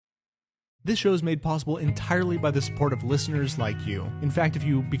This show is made possible entirely by the support of listeners like you. In fact, if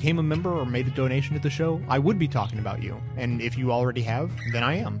you became a member or made a donation to the show, I would be talking about you. And if you already have, then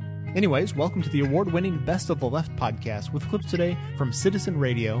I am. Anyways, welcome to the award-winning Best of the Left podcast with clips today from Citizen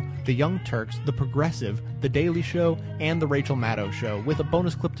Radio, The Young Turks, The Progressive, The Daily Show, and The Rachel Maddow Show, with a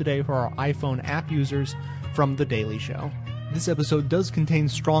bonus clip today for our iPhone app users from The Daily Show. This episode does contain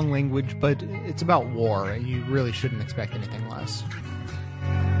strong language, but it's about war. You really shouldn't expect anything less.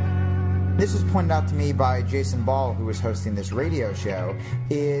 This was pointed out to me by Jason Ball, who was hosting this radio show,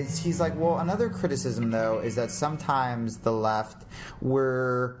 he's like, well, another criticism, though, is that sometimes the left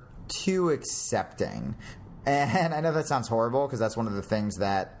were too accepting. And I know that sounds horrible, because that's one of the things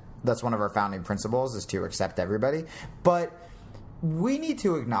that's one of our founding principles, is to accept everybody. But we need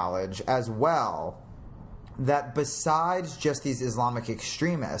to acknowledge as well that besides just these Islamic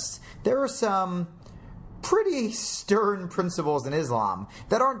extremists, there are some pretty stern principles in Islam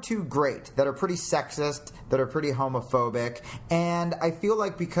that aren't too great, that are pretty sexist, that are pretty homophobic. And I feel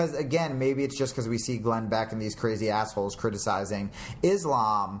like because, again, maybe it's just because we see Glenn Beck and these crazy assholes criticizing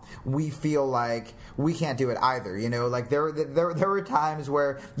Islam, we feel like we can't do it either. You know, like there were times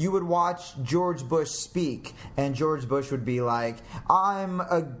where you would watch George Bush speak, and George Bush would be like,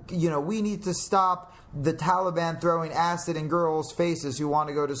 we need to stop the Taliban throwing acid in girls' faces who want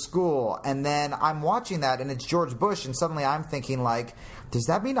to go to school. And then I'm watching that, and it's George Bush, and suddenly I'm thinking, like, does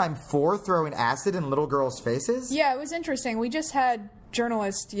that mean I'm for throwing acid in little girls' faces? Yeah, it was interesting. We just had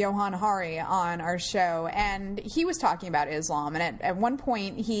journalist Johan Hari on our show, and he was talking about Islam, and at one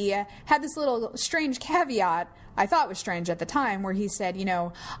point he had this little strange caveat, I thought was strange at the time, where he said,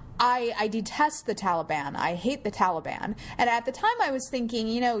 I detest the Taliban. I hate the Taliban. And at the time I was thinking,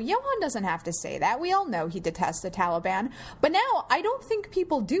 Johan doesn't have to say that. We all know he detests the Taliban. But now I don't think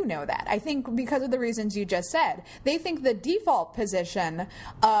people do know that. I think because of the reasons you just said. They think the default position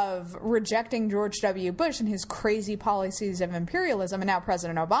of rejecting George W. Bush and his crazy policies of imperialism, and now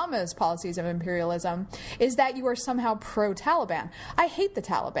President Obama's policies of imperialism, is that you are somehow pro-Taliban. I hate the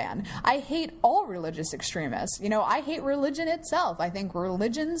Taliban. I hate all religious extremists. I hate religion itself. I think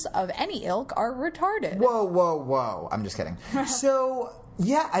religions of any ilk are retarded. Whoa. I'm just kidding. So,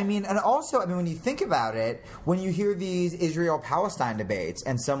 yeah, and also, when you think about it, when you hear these Israel-Palestine debates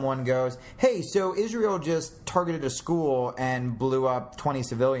and someone goes, hey, so Israel just targeted a school and blew up 20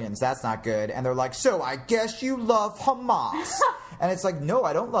 civilians, that's not good. And they're like, so I guess you love Hamas. And it's like, no,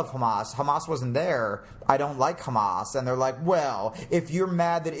 I don't love Hamas. Hamas wasn't there. I don't like Hamas. And they're like, well, if you're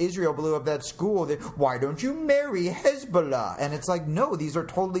mad that Israel blew up that school, then why don't you marry Hezbollah? And it's like, no, these are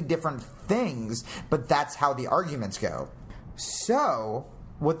totally different things, but that's how the arguments go. So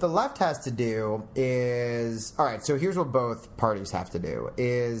what the left has to do is, all right, so here's what both parties have to do,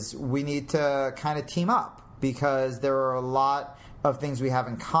 is we need to kind of team up, because there are a lot of things we have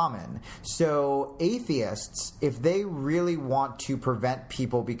in common. So atheists, if they really want to prevent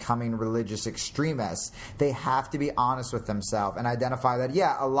people becoming religious extremists, they have to be honest with themselves and identify that,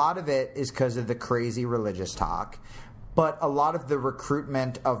 yeah, a lot of it is because of the crazy religious talk. But a lot of the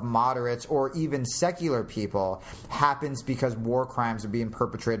recruitment of moderates or even secular people happens because war crimes are being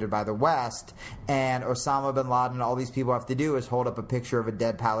perpetrated by the West, and Osama bin Laden and all these people have to do is hold up a picture of a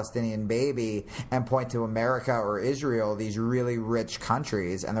dead Palestinian baby and point to America or Israel, these really rich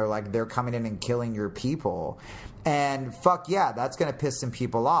countries, and they're like, they're coming in and killing your people. And fuck yeah, that's going to piss some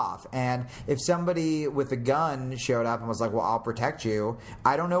people off. And if somebody with a gun showed up and was like, well, I'll protect you,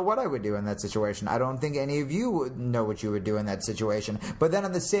 I don't know what I would do in that situation. I don't think any of you would know what you would do in that situation. But then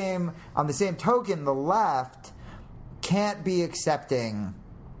on the same token, the left can't be accepting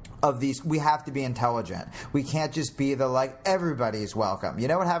of these. We have to be intelligent. We can't just be everybody's welcome. You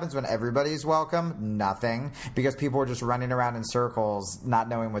know what happens when everybody's welcome? Nothing. Because people are just running around in circles not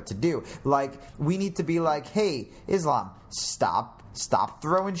knowing what to do. We need to be like, hey, Islam, stop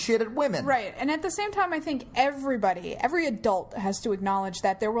throwing shit at women. Right. And at the same time, I think every adult has to acknowledge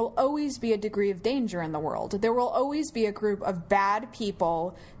that there will always be a degree of danger in the world. There will always be a group of bad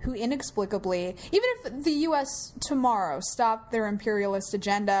people who inexplicably, even if the U.S. tomorrow stopped their imperialist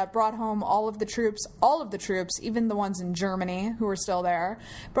agenda, brought home all of the troops, even the ones in Germany who are still there,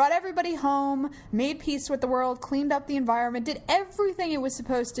 brought everybody home, made peace with the world, cleaned up the environment, did everything it was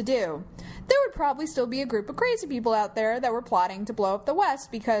supposed to do, there would probably still be a group of crazy people out there that were plotting to blow up the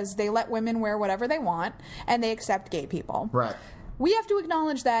West because they let women wear whatever they want and they accept gay people. Right. We have to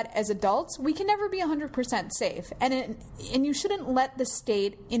acknowledge that as adults, we can never be 100% safe. And you shouldn't let the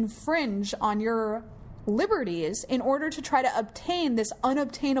state infringe on your liberties in order to try to obtain this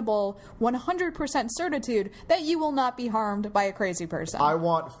unobtainable 100% certitude that you will not be harmed by a crazy person. I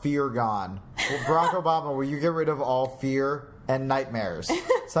want fear gone. Well, Barack Obama, will you get rid of all fear and nightmares.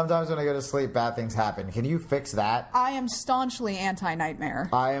 Sometimes when I go to sleep, bad things happen. Can you fix that? I am staunchly anti-nightmare.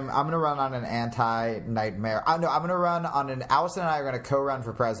 I'm going to run on an anti-nightmare. No, I'm going to run on an... Allison and I are going to co-run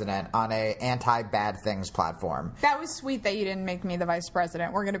for president on a anti-bad things platform. That was sweet that you didn't make me the vice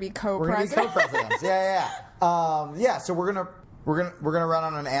president. We're going to be co-presidents. We're going to be co-presidents. Yeah. So we're gonna run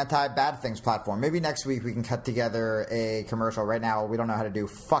on an anti-bad things platform. Maybe next week we can cut together a commercial. Right now we don't know how to do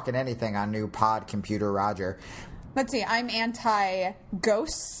fucking anything on new pod computer Roger. Let's see. I'm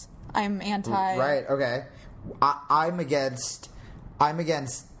anti-ghosts. I'm anti... Right, okay. I'm against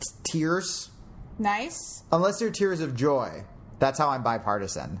tears. Nice. Unless they're tears of joy. That's how I'm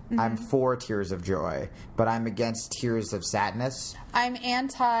bipartisan. Mm-hmm. I'm for tears of joy, but I'm against tears of sadness. I'm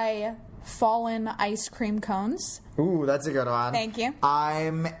anti-fallen ice cream cones. Ooh, that's a good one. Thank you.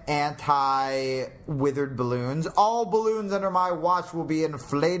 I'm anti-withered balloons. All balloons under my watch will be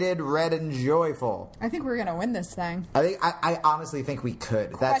inflated, red, and joyful. I think we're going to win this thing. I honestly think we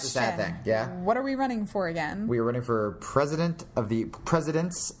could. That's the sad thing. Yeah. What are we running for again? We are running for presidents of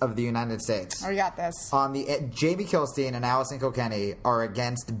the United States. Oh, we got this. Jamie Kilstein and Allison Kilkenny are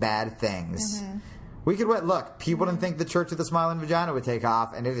against bad things. Mm-hmm. We could win. Look, people didn't think the Church of the Smiling Vagina would take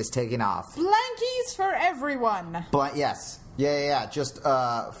off, and it is taking off. Blankies for everyone. Yes. Yeah. Just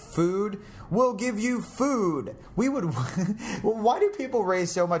food. We'll give you food. We would. Why do people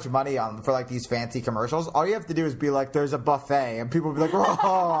raise so much money for like these fancy commercials? All you have to do is be like, "There's a buffet," and people will be like,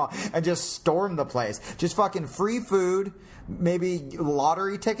 "Oh," and just storm the place. Just fucking free food. Maybe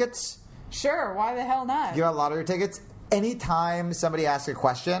lottery tickets. Sure. Why the hell not? Give out lottery tickets. Anytime somebody asks a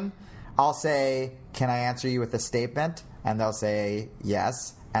question, I'll say, "Can I answer you with a statement?" And they'll say,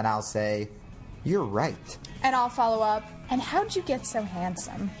 "Yes." And I'll say, "You're right." And I'll follow up, "And how'd you get so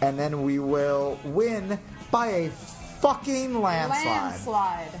handsome?" And then we will win by a fucking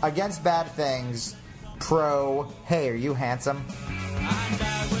landslide. Against bad things, pro, "Hey, are you handsome?" And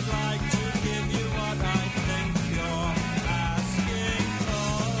I would like to give you what I think you're asking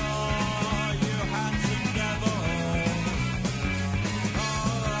for, you handsome devil.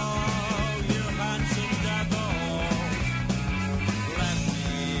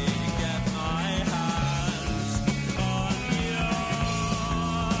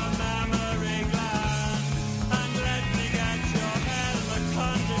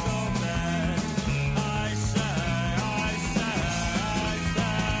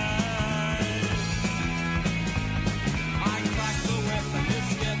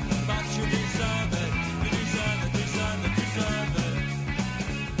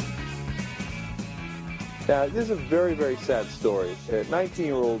 Now, this is a very, very sad story.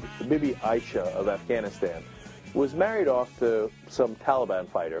 19-year-old Bibi Aisha of Afghanistan was married off to some Taliban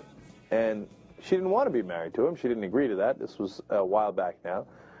fighter, and she didn't want to be married to him. She didn't agree to that. This was a while back now.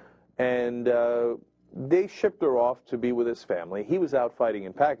 And they shipped her off to be with his family. He was out fighting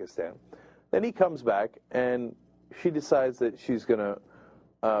in Pakistan. Then he comes back, and she decides that she's going to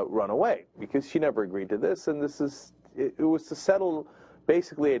run away because she never agreed to this, and it was to settle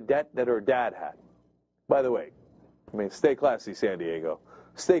basically a debt that her dad had. By the way, stay classy, San Diego.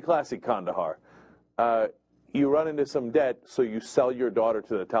 Stay classy, Kandahar. You run into some debt, so you sell your daughter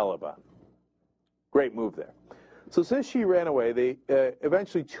to the Taliban. Great move there. So since she ran away,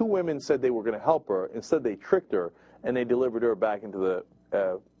 eventually two women said they were going to help her. Instead, they tricked her, and they delivered her back into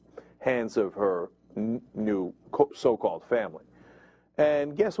the hands of her new so-called family.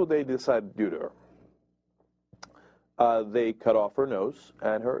 And guess what they decided to do to her? They cut off her nose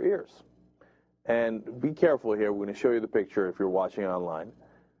and her ears. And be careful here. We're going to show you the picture if you're watching online.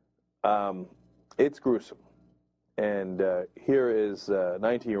 It's gruesome. And here is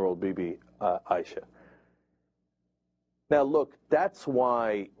 19-year-old Bibi Aisha. Now, look, that's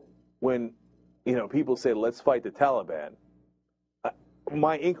why when people say, let's fight the Taliban,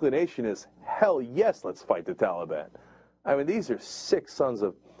 my inclination is, hell yes, let's fight the Taliban. I mean, these are sick sons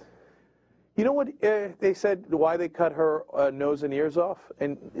of... You know what they said, why they cut her nose and ears off?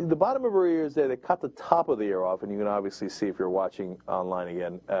 And the bottom of her ears there, they cut the top of the ear off, and you can obviously see if you're watching online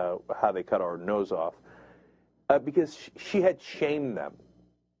again how they cut her nose off. Because she had shamed them.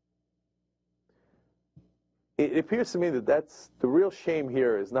 It appears to me that the real shame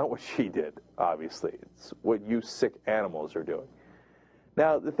here is not what she did, obviously. It's what you sick animals are doing.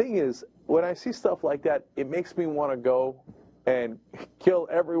 Now, the thing is, when I see stuff like that, it makes me want to go and kill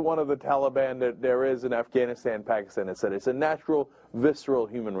every one of the Taliban that there is in Afghanistan, Pakistan, etc. It's a natural, visceral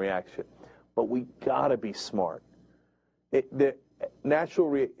human reaction. But we gotta be smart. The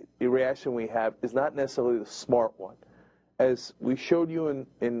natural reaction we have is not necessarily the smart one. As we showed you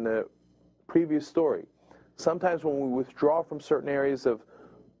in the previous story, sometimes when we withdraw from certain areas of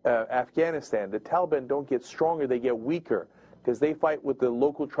Afghanistan, the Taliban don't get stronger, they get weaker. because they fight with the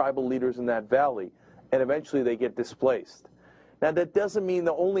local tribal leaders in that valley, and eventually they get displaced. Now, that doesn't mean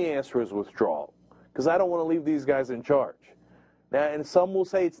the only answer is withdrawal, because I don't want to leave these guys in charge. Now, and some will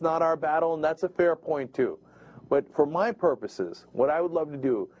say it's not our battle, and that's a fair point too. But for my purposes, what I would love to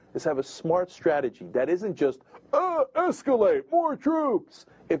do is have a smart strategy that isn't just, escalate, more troops,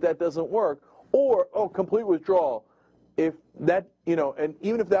 if that doesn't work, or, complete withdrawal. If that, and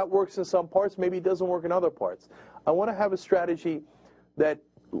even if that works in some parts, maybe it doesn't work in other parts. I want to have a strategy that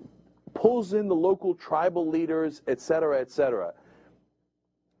pulls in the local tribal leaders, et cetera,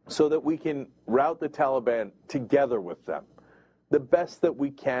 so that we can rout the Taliban together with them, the best that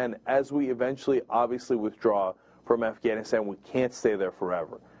we can as we eventually obviously withdraw from Afghanistan. We can't stay there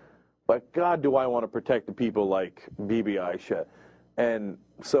forever. But God, do I want to protect the people like Bibi Aisha. And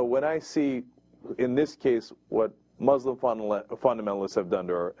so when I see, in this case, what Muslim fundamentalists have done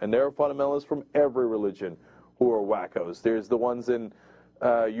to her, and there are fundamentalists from every religion who are wackos. There's the ones in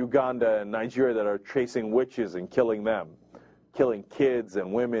Uganda and Nigeria that are chasing witches and killing them, killing kids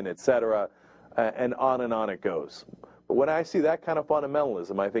and women, etc., and on it goes. But when I see that kind of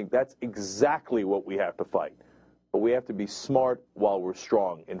fundamentalism, I think that's exactly what we have to fight. But we have to be smart while we're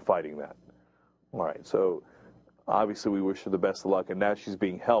strong in fighting that. All right, so obviously we wish her the best of luck, and now she's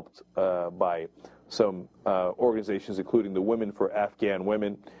being helped by some organizations, including the Women for Afghan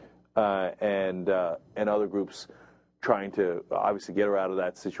Women and other groups trying to obviously get her out of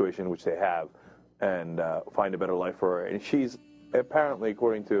that situation, which they have, and find a better life for her. And she's apparently,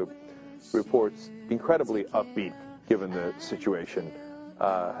 according to reports, incredibly upbeat given the situation,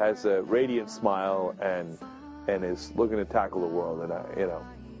 has a radiant smile and is looking to tackle the world. And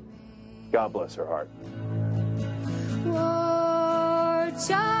God bless her heart. War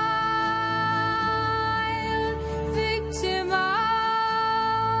child, victim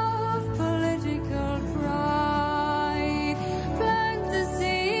of political pride, plant the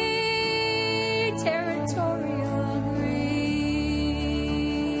seed, territorial greed,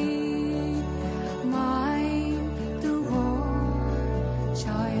 mind the war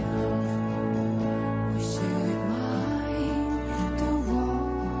child, we should mind the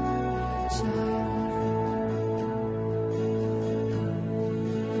war child.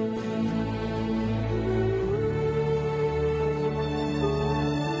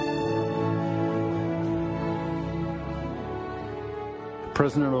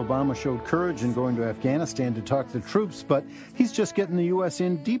 President Obama showed courage in going to Afghanistan to talk to the troops, but he's just getting the U.S.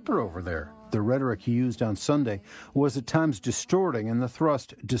 in deeper over there. The rhetoric he used on Sunday was at times distorting and the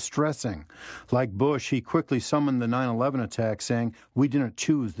thrust distressing. Like Bush, he quickly summoned the 9/11 attack, saying, "We didn't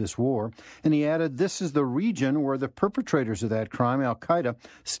choose this war." And he added, "This is the region where the perpetrators of that crime, al-Qaeda,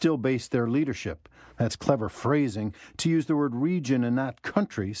 still base their leadership." That's clever phrasing to use the word region and not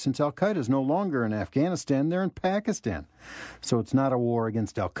country, since al-Qaeda is no longer in Afghanistan, they're in Pakistan. So it's not a war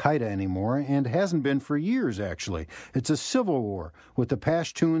against al-Qaeda anymore, and hasn't been for years, actually. It's a civil war, with the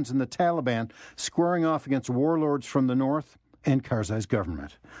Pashtuns and the Taliban squaring off against warlords from the north and Karzai's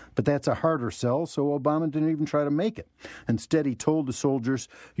government. But that's a harder sell, so Obama didn't even try to make it. Instead, he told the soldiers,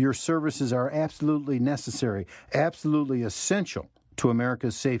 "Your services are absolutely necessary, absolutely essential to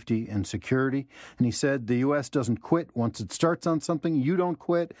America's safety and security." And he said, the U.S. doesn't quit. Once it starts on something, you don't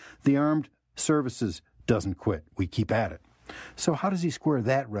quit. The armed services doesn't quit. We keep at it. So how does he square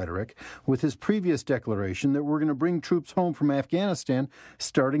that rhetoric with his previous declaration that we're going to bring troops home from Afghanistan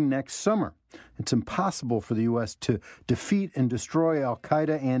starting next summer? It's impossible for the U.S. to defeat and destroy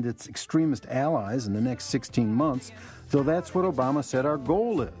al-Qaeda and its extremist allies in the next 16 months, though that's what Obama said our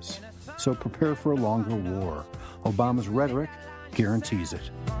goal is. So prepare for a longer war. Obama's rhetoric guarantees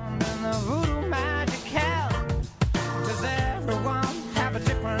it. Does everyone have a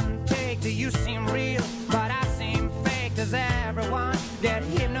different take? Do you seem real, but I seem fake? Does everyone get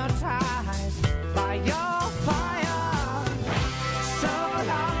hypnotized by your fire? So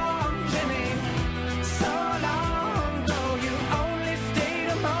long, Jimmy, so long, though you only stayed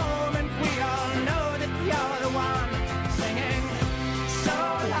a moment. We all know that you're the one singing. So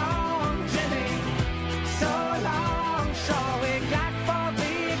long, Jimmy, so long, sure we got for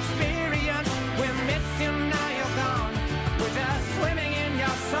the experience. We miss you, now you're gone. We're just swimming in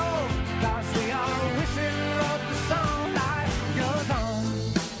your soul, 'cause we all wish we wrote the song. Life goes on.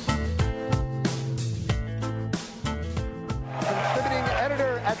 Contributing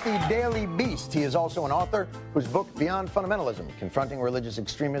editor at the Daily Beast. He is also an author whose book, Beyond Fundamentalism, Confronting Religious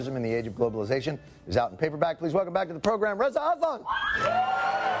Extremism in the Age of Globalization, is out in paperback. Please welcome back to the program, Reza Aslan.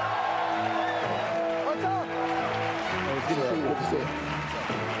 What's up? Good to see you. Good to see you.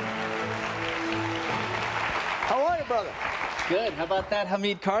 How are you, brother? Good. How about that,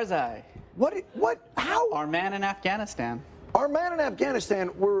 Hamid Karzai? How? Our man in Afghanistan. our man in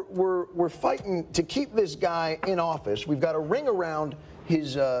Afghanistan, we're fighting to keep this guy in office. We've got a ring around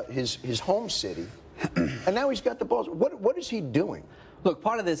his home city, and now he's got the balls. What is he doing? Look,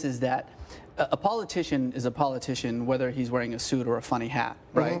 part of this is that a politician is a politician whether he's wearing a suit or a funny hat,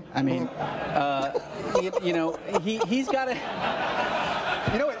 right? I mean, he's got to...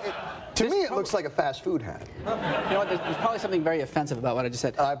 To me, it looks like a fast food hat. You know what, there's probably something very offensive about what I just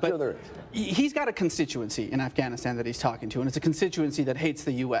said. I'm sure there is. He's got a constituency in Afghanistan that he's talking to, and it's a constituency that hates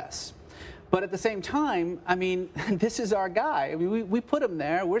the U.S. But at the same time, I mean, this is our guy. I mean, we put him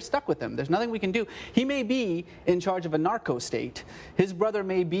there. We're stuck with him. There's nothing we can do. He may be in charge of a narco state. His brother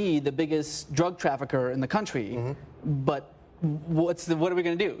may be the biggest drug trafficker in the country. But what are we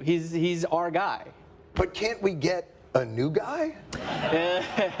going to do? He's our guy. But can't we get a new guy?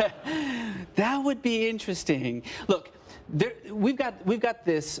 That would be interesting. Look, we've got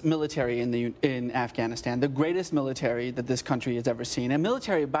this military in Afghanistan, the greatest military that this country has ever seen. And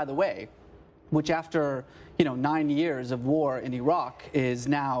military, by the way, which after 9 years of war in Iraq is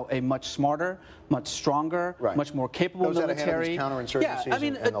now a much smarter, much stronger, much more capable military. Yeah, I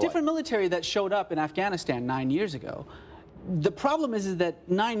mean, a different military that showed up in Afghanistan 9 years ago. The problem is that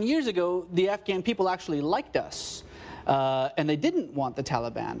 9 years ago, the Afghan people actually liked us, and they didn't want the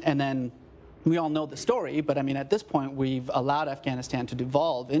Taliban. And then we all know the story, but I mean, at this point, we've allowed Afghanistan to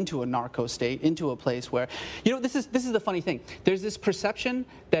devolve into a narco state, into a place where, this is the funny thing. There's this perception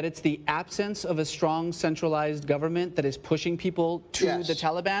that it's the absence of a strong centralized government that is pushing people to the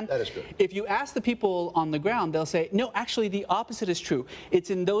Taliban. That is good. If you ask the people on the ground, they'll say, no, actually, the opposite is true.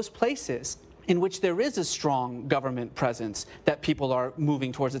 It's in those places in which there is a strong government presence that people are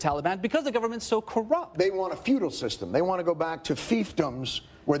moving towards the Taliban because the government's so corrupt. They want a feudal system. They want to go back to fiefdoms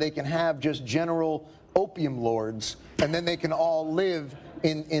where they can have just general opium lords, and then they can all live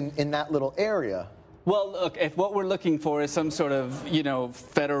in that little area. Well, look, if what we're looking for is some sort of,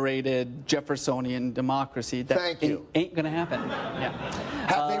 federated Jeffersonian democracy, that ain't going to happen. Yeah.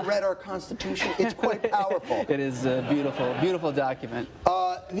 Have they read our Constitution? It's quite powerful. It is a beautiful, beautiful document.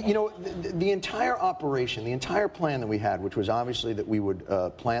 The entire operation, the entire plan that we had, which was obviously that we would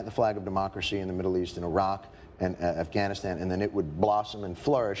plant the flag of democracy in the Middle East, in Iraq and Afghanistan, and then it would blossom and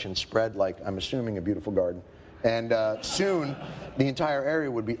flourish and spread like, I'm assuming, a beautiful garden. And soon, the entire area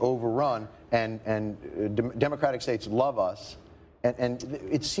would be overrun, and democratic states love us, and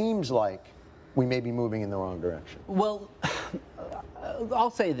it seems like we may be moving in the wrong direction. Well, I'll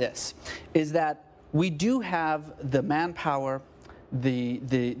say this, is that we do have the manpower,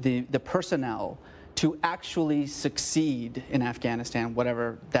 the personnel to actually succeed in Afghanistan,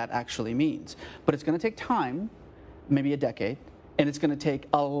 whatever that actually means. But it's going to take time, maybe a decade, and it's going to take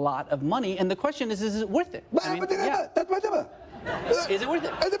a lot of money. And the question is it worth it? I mean, is it worth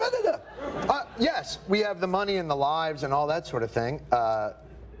it? Yes, we have the money and the lives and all that sort of thing.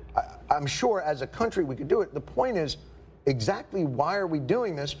 I'm sure as a country we could do it. The point is, exactly why are we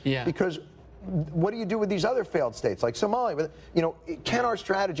doing this? Because what do you do with these other failed states like Somalia? Can our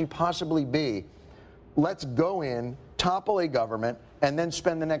strategy possibly be, let's go in, topple a government, and then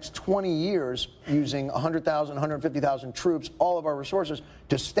spend the next 20 years using 100,000, 150,000 troops, all of our resources,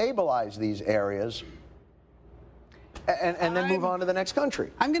 to stabilize these areas, and then move on to the next country?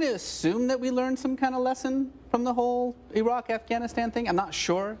 I'm going to assume that we learned some kind of lesson from the whole Iraq-Afghanistan thing. I'm not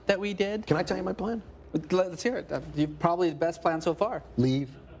sure that we did. Can I tell you my plan? Let's hear it. You've probably the best plan so far. Leave.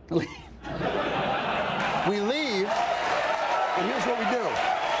 We leave, and here's what we do.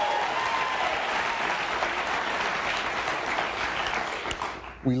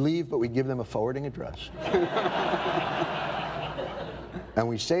 We leave, but we give them a forwarding address. And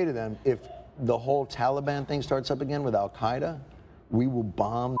we say to them, if the whole Taliban thing starts up again with Al-Qaeda, we will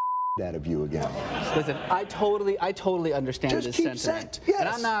bomb the out of you again. Listen, I totally understand Just this keep sentiment.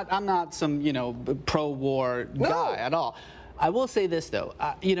 Yes. And I'm not some, pro-war guy at all. I will say this, though.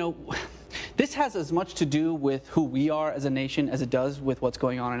 This has as much to do with who we are as a nation as it does with what's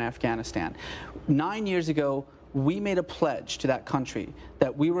going on in Afghanistan. 9 years ago, we made a pledge to that country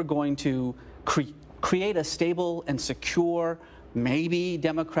that we were going to create a stable and secure, maybe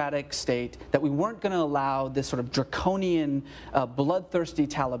democratic state, that we weren't going to allow this sort of draconian, bloodthirsty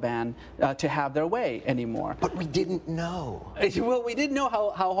Taliban to have their way anymore. But we didn't know. Well, we didn't know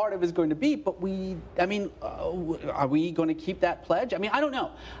how hard it was going to be, but are we going to keep that pledge? I mean, I don't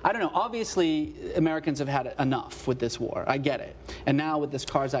know. Obviously, Americans have had enough with this war. I get it. And now with this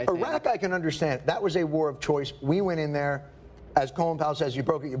Karzai thing. Iraq, I can understand. That was a war of choice. We went in there. As Colin Powell says, you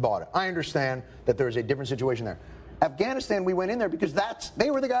broke it, you bought it. I understand that there's a different situation there. Afghanistan, we went in there because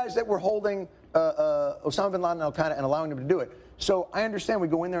they were the guys that were holding Osama bin Laden and Al-Qaeda and allowing them to do it. So I understand we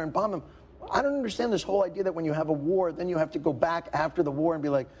go in there and bomb them. I don't understand this whole idea that when you have a war, then you have to go back after the war and be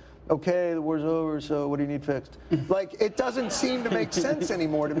like, okay, the war's over, so what do you need fixed? Like, it doesn't seem to make sense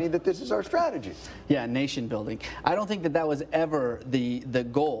anymore to me that this is our strategy. Yeah, nation building. I don't think that that was ever the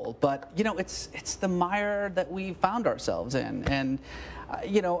goal, but, you know, it's the mire that we found ourselves in. And,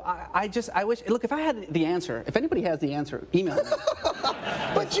 you know, I wish, look, if I had the answer, if anybody has the answer, email me.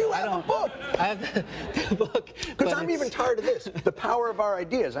 But you have a book. I have the book. Because I'm even tired of this, the power of our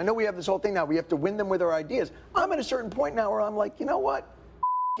ideas. I know we have this whole thing now, we have to win them with our ideas. I'm at a certain point now where I'm like, you know what?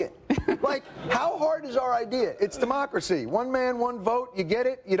 It. Like, how hard is our idea? It's democracy. One man, one vote. You get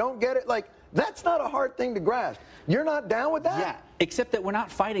it, you don't get it. Like, that's not a hard thing to grasp. You're not down with that? Yeah, except that we're not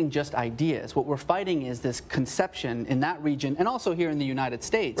fighting just ideas. What we're fighting is this conception in that region, and also here in the United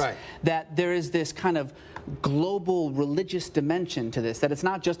States, that there is this kind of global religious dimension to this, that it's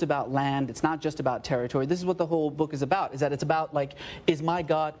not just about land, it's not just about territory. This is what the whole book is about, is that it's about, like, is my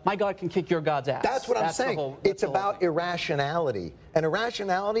God can kick your God's ass. That's what I'm saying. It's about irrationality. And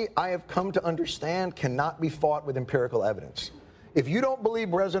irrationality, I have come to understand, cannot be fought with empirical evidence. If you don't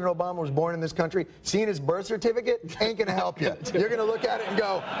believe President Obama was born in this country, seeing his birth certificate ain't going to help you. You're going to look at it and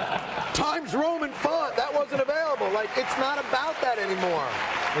go, Times Roman font, that wasn't available. Like, it's not about that anymore.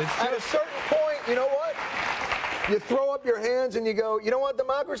 At a certain point, you know what? You throw up your hands and you go, you don't want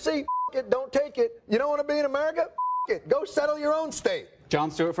democracy? F it, don't take it. You don't want to be in America? F it, go settle your own state.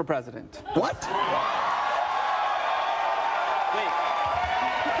 Jon Stewart for president. What? Wait.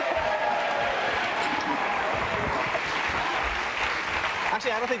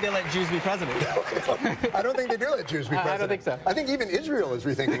 Actually, I don't think they let Jews be president. I don't think they do let Jews be president. I don't think so. I think even Israel is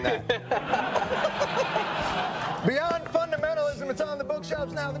rethinking that. Beyond fundamentalism, it's on the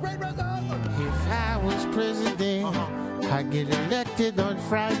bookshelves now. The Great Reza Haslam. If I was president, I'd get elected on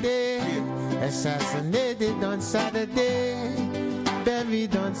Friday, assassinated on Saturday,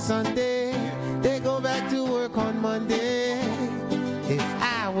 buried on Sunday, they go back to work on Monday. If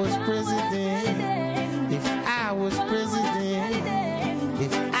I was president, if I was president,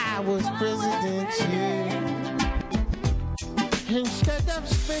 if I was president, yeah. Instead of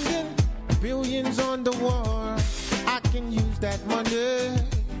spending billions on the war, I can use that money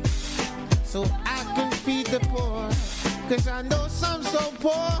so I can feed the poor. Cause I know some so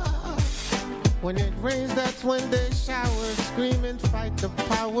poor. When it rains, that's when they shower, scream and fight the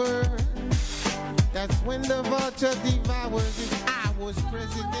power. That's when the vulture devours. If I was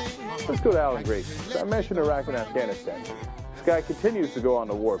president. Let's go to Alan Grady. I mentioned Iraq and Afghanistan. This guy continues to go on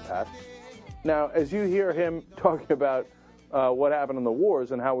the war path. Now, as you hear him talking about what happened in the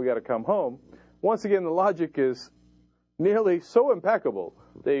wars and how we got to come home, once again, the logic is nearly so impeccable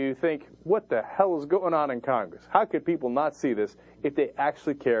that you think, what the hell is going on in Congress? How could people not see this if they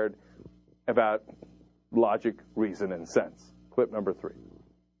actually cared about logic, reason, and sense? Clip number 3.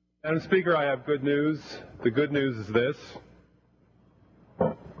 Madam Speaker, I have good news. The good news is this.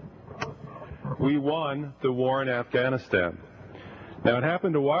 We won the war in Afghanistan. Now, it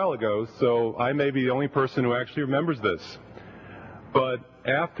happened a while ago, so I may be the only person who actually remembers this. But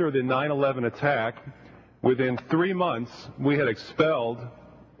after the 9/11 attack, within 3 months, we had expelled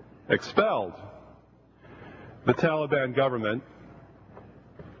the Taliban government,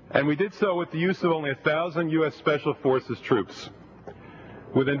 and we did so with the use of only 1,000 U.S. Special Forces troops.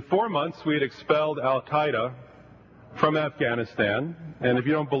 Within 4 months, we had expelled al-Qaeda from Afghanistan, and if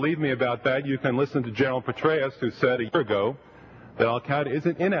you don't believe me about that, you can listen to General Petraeus, who said a year ago that al-Qaeda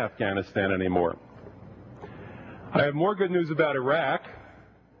isn't in Afghanistan anymore. I have more good news about Iraq.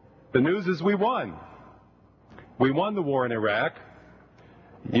 The news is we won. We won the war in Iraq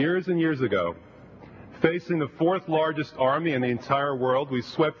years and years ago. Facing the 4th largest army in the entire world, we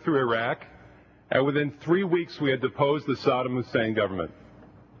swept through Iraq, and within 3 weeks we had deposed the Saddam Hussein government.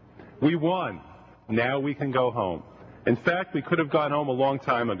 We won. Now we can go home. In fact, we could have gone home a long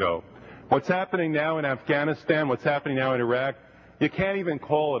time ago. What's happening now in Afghanistan, what's happening now in Iraq, you can't even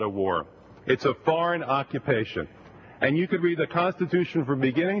call it a war. It's a foreign occupation. And you could read the Constitution from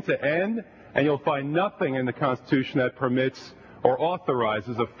beginning to end, and you'll find nothing in the Constitution that permits or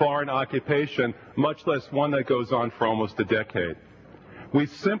authorizes a foreign occupation, much less one that goes on for almost a decade. We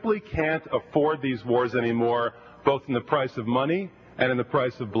simply can't afford these wars anymore, both in the price of money and in the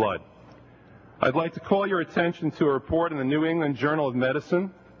price of blood. I'd like to call your attention to a report in the New England Journal of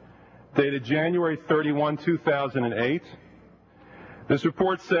Medicine, dated January 31, 2008. This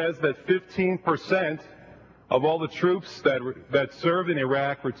report says that 15% of all the troops that served in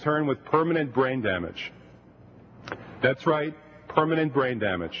Iraq returned with permanent brain damage. That's right, permanent brain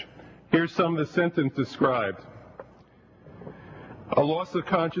damage. Here's some of the symptoms described. A loss of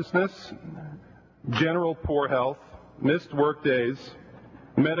consciousness, general poor health, missed work days,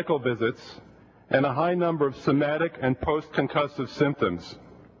 medical visits, and a high number of somatic and post-concussive symptoms.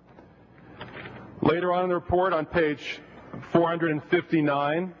 Later on in the report, on page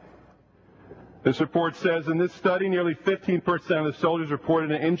 459, this report says, in this study, nearly 15% of the soldiers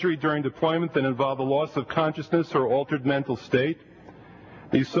reported an injury during deployment that involved a loss of consciousness or altered mental state.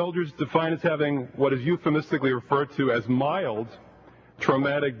 These soldiers, defined as having what is euphemistically referred to as mild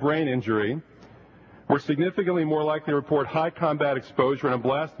traumatic brain injury, were significantly more likely to report high combat exposure and a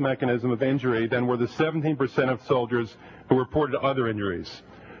blast mechanism of injury than were the 17% of soldiers who reported other injuries.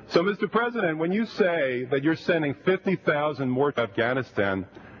 So, Mr. President, when you say that you're sending 50,000 more to Afghanistan,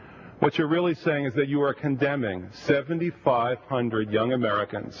 what you're really saying is that you are condemning 7,500 young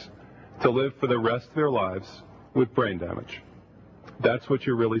Americans to live for the rest of their lives with brain damage. That's what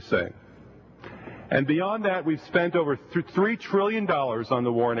you're really saying. And beyond that, we've spent over $3 trillion on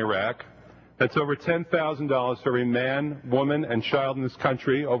the war in Iraq. That's over $10,000 for every man, woman, and child in this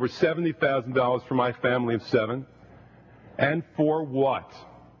country, over $70,000 for my family of 7. And for what?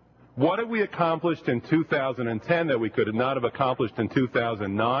 What have we accomplished in 2010 that we could not have accomplished in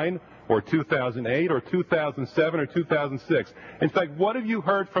 2009 or 2008 or 2007 or 2006? In fact, what have you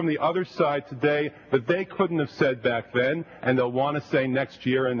heard from the other side today that they couldn't have said back then and they'll want to say next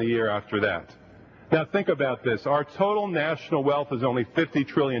year and the year after that? Now think about this. Our total national wealth is only $50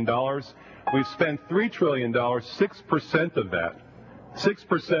 trillion. We've spent $3 trillion, 6%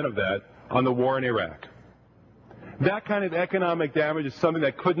 of that on the war in Iraq. That kind of economic damage is something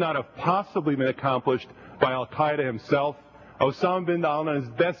that could not have possibly been accomplished by al-Qaeda himself. Osama bin Laden on his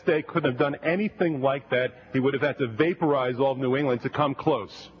best day couldn't have done anything like that. He would have had to vaporize all of New England to come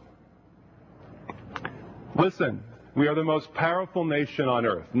close. Listen, we are the most powerful nation on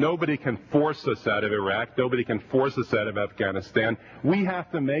earth. Nobody can force us out of Iraq. Nobody can force us out of Afghanistan. We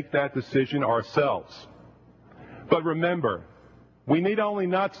have to make that decision ourselves. But remember, we need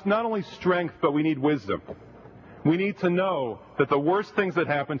not only strength, but we need wisdom. We need to know that the worst things that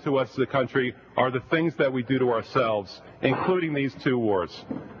happen to us as a country are the things that we do to ourselves, including these 2 wars.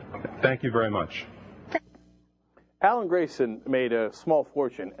 Thank you very much. Alan Grayson made a small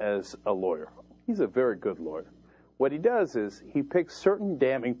fortune as a lawyer. He's a very good lawyer. What he does is he picks certain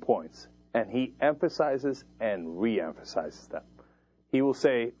damning points and he emphasizes and re-emphasizes them. He will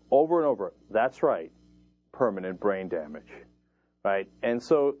say over and over, that's right, permanent brain damage. Right, and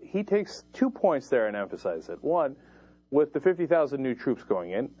so he takes 2 points there and emphasizes it. One, with the 50,000 new troops going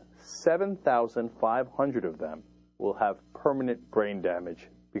in, 7,500 of them will have permanent brain damage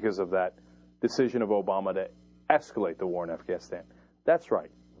because of that decision of Obama to escalate the war in Afghanistan. That's right,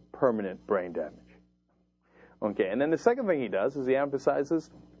 permanent brain damage. Okay, and then the second thing he does is he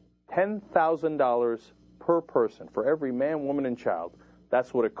emphasizes $10,000 per person for every man, woman, and child.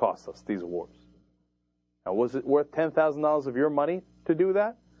 That's what it costs us, these wars. Now, was it worth $10,000 of your money to do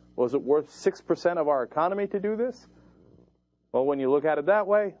that? Was it worth 6% of our economy to do this? Well, when you look at it that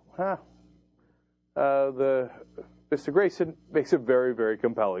way, Mr. Grayson makes a very, very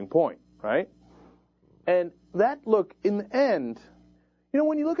compelling point, right? And that, look, in the end, you know,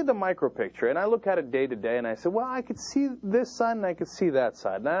 when you look at the micro picture, and I look at it day to day, and I say, well, I could see this side and I could see that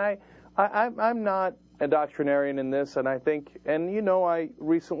side. And I'm not a doctrinarian in this, and I think, and you know, I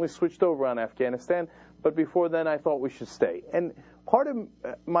recently switched over on Afghanistan, but before then I thought we should stay. And part of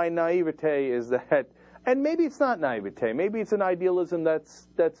my naivete is that, and maybe it's not naivete, maybe it's an idealism that's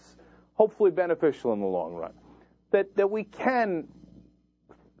hopefully beneficial in the long run, that we can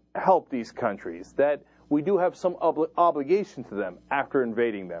help these countries, that we do have some obligation to them after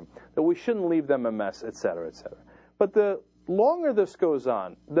invading them, that we shouldn't leave them a mess, et cetera, et cetera. But the longer this goes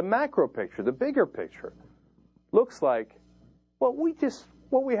on, the macro picture, the bigger picture, looks like, well,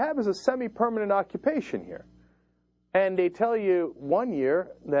 what we have is a semi-permanent occupation here. And they tell you 1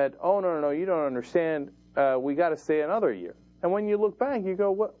 year that, oh, no, you don't understand, we got to stay another year. And when you look back, you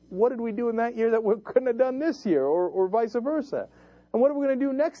go, what did we do in that year that we couldn't have done this year, or vice versa? And what are we going to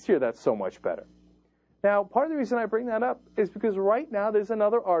do next year that's so much better? Now, part of the reason I bring that up is because right now there's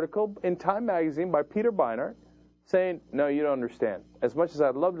another article in Time magazine by Peter Beinart saying, no, you don't understand. As much as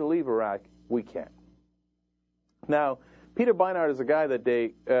I'd love to leave Iraq, we can't. Now, Peter Beinart is a guy that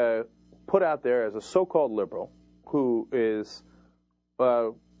they put out there as a so-called liberal who is,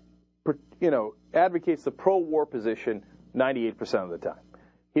 advocates the pro-war position 98% of the time.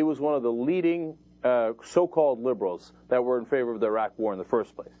 He was one of the leading so-called liberals that were in favor of the Iraq war in the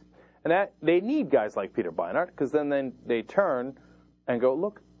first place. And that they need guys like Peter Beinart, because then they turn and go,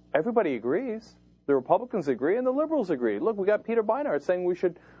 look, everybody agrees. The Republicans agree and the liberals agree. Look, we got Peter Beinart saying we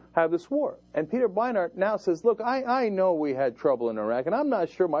should have this war. And Peter Beinart now says, look, I know we had trouble in Iraq, and I'm not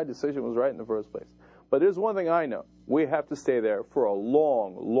sure my decision was right in the first place. But there's one thing I know. We have to stay there for a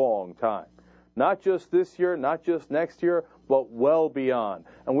long, long time. Not just this year, not just next year, but well beyond.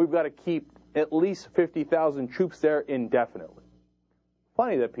 And we've got to keep at least 50,000 troops there indefinitely.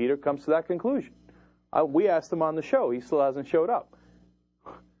 Funny that Peter comes to that conclusion. We asked him on the show. He still hasn't showed up.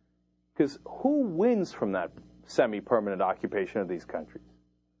 Because who wins from that semi-permanent occupation of these countries?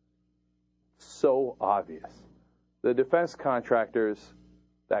 So obvious. The defense contractors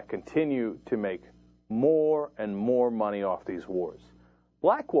that continue to make more and more money off these wars.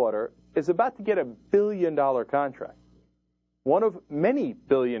 Blackwater is about to get a $1 billion contract. One of many $1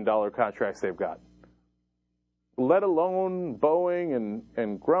 billion contracts they've got. Let alone Boeing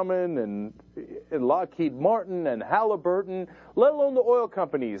and Grumman and Lockheed Martin and Halliburton, let alone the oil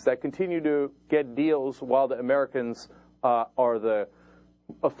companies that continue to get deals while the Americans are the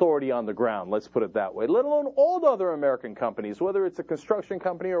authority on the ground, let's put it that way. Let alone all the other American companies, whether it's a construction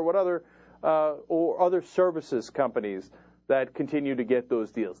company or or other services companies that continue to get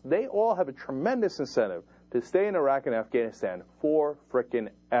those deals. They all have a tremendous incentive to stay in Iraq and Afghanistan for frickin'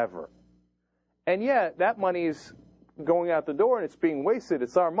 ever. And yet, that money is going out the door and it's being wasted.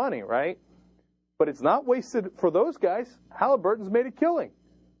 It's our money, right? But it's not wasted for those guys. Halliburton's made a killing.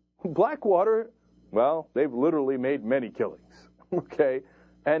 Blackwater, well, they've literally made many killings, okay?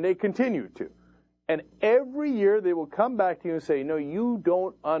 And they continue to. And every year they will come back to you and say, no, you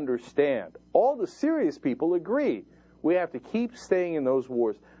don't understand. All the serious people agree. We have to keep staying in those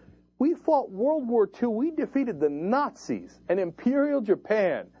wars. We fought World War II. We defeated the Nazis and Imperial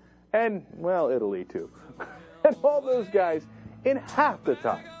Japan and, well, Italy too. And all those guys in half the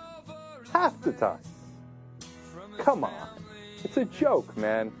time. Half the time. Come on. It's a joke,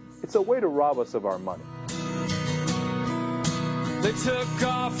 man. It's a way to rob us of our money. They took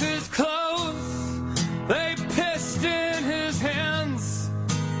off his clothes. They pissed in his hands.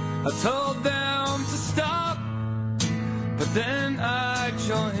 I told them to stop, but then I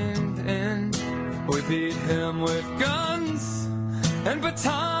joined in. We beat him with guns and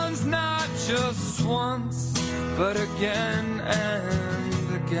batons, not just once, but again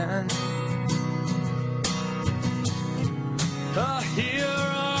and again. A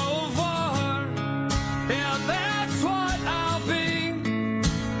hero of war, yeah, that's what I'll be.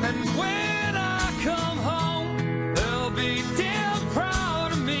 And when I come home, they'll be damn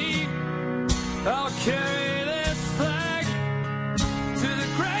proud of me. I'll carry this flag to the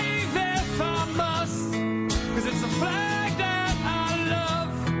grave if I must, 'cause it's a flag that I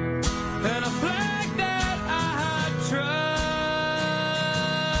love and a flag that I trust.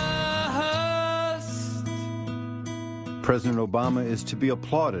 President Obama is to be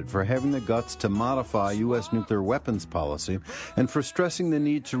applauded for having the guts to modify U.S. nuclear weapons policy and for stressing the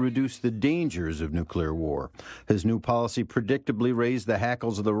need to reduce the dangers of nuclear war. His new policy predictably raised the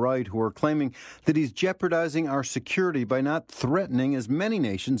hackles of the right, who are claiming that he's jeopardizing our security by not threatening as many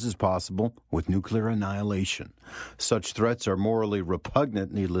nations as possible with nuclear annihilation. Such threats are morally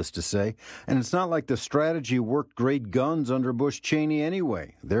repugnant, needless to say, and it's not like the strategy worked great guns under Bush-Cheney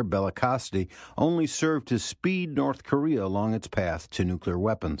anyway. Their bellicosity only served to speed North Korea along its path to nuclear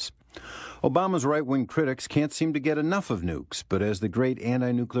weapons. Obama's right-wing critics can't seem to get enough of nukes, but as the great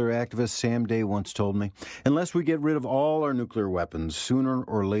anti-nuclear activist Sam Day once told me, unless we get rid of all our nuclear weapons, sooner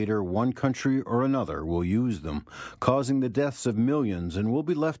or later one country or another will use them, causing the deaths of millions, and we'll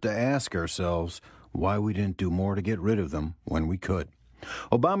be left to ask ourselves why we didn't do more to get rid of them when we could.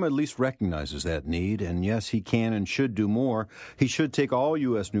 Obama at least recognizes that need, and yes, he can and should do more. He should take all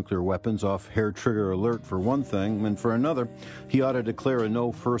U.S. nuclear weapons off hair-trigger alert for one thing, and for another, he ought to declare a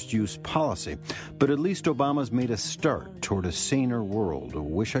no-first-use policy. But at least Obama's made a start toward a saner world. I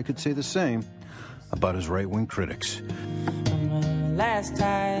wish I could say the same about his right-wing critics. Last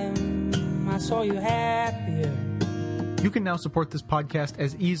time I saw you happier. You can now support this podcast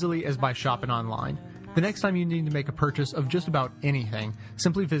as easily as by shopping online. The next time you need to make a purchase of just about anything,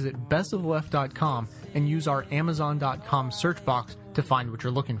 simply visit bestoftheleft.com and use our amazon.com search box to find what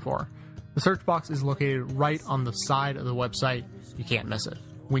you're looking for. The search box is located right on the side of the website. You can't miss it.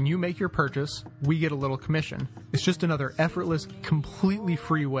 When you make your purchase, we get a little commission. It's just another effortless, completely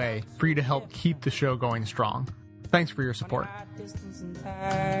free way for you to help keep the show going strong. Thanks for your support.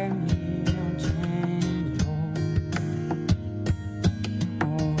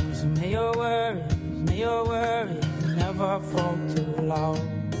 May your worries never fall too long.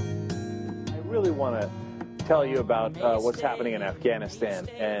 I really want to tell you about what's happening in Afghanistan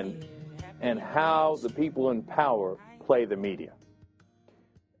and how the people in power play the media.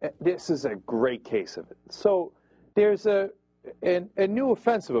 This is a great case of it. So there's a new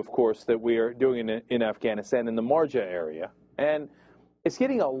offensive, of course, that we are doing in Afghanistan in the Marja area. And It's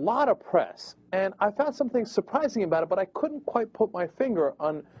getting a lot of press, and I found something surprising about it, but I couldn't quite put my finger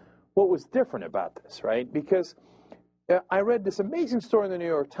on what was different about this, right? Because I read this amazing story in the New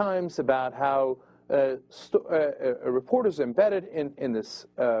York Times about how reporters embedded in this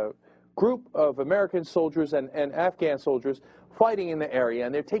group of American soldiers and Afghan soldiers fighting in the area,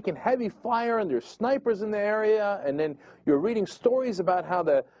 and they're taking heavy fire, and there's snipers in the area, and then you're reading stories about how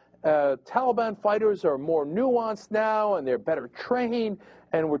the Taliban fighters are more nuanced now, and they're better trained,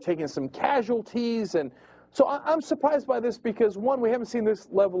 and we're taking some casualties. And so I'm surprised by this because, one, we haven't seen this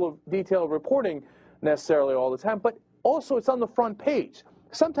level of detailed reporting necessarily all the time, but also it's on the front page.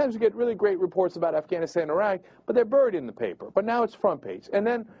 Sometimes you get really great reports about Afghanistan and Iraq, but they're buried in the paper. But now it's front page. And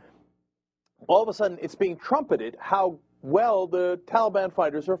then all of a sudden it's being trumpeted how well the Taliban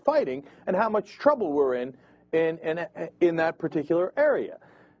fighters are fighting and how much trouble we're in that particular area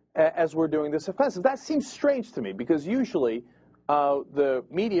as we're doing this offensive. That seems strange to me because usually the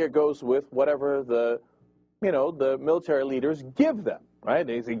media goes with whatever the military leaders give them, right?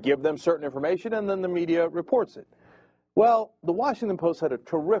 They give them certain information and then the media reports it. Well, the Washington Post had a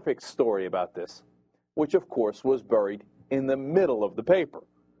terrific story about this, which of course was buried in the middle of the paper.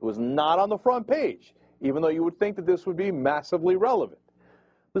 It was not on the front page, even though you would think that this would be massively relevant.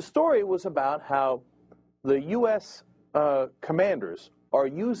 The story was about how the U.S. commanders are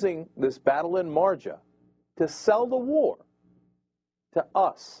using this battle in Marja to sell the war to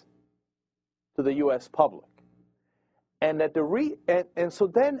us, to the U.S. public. And that and so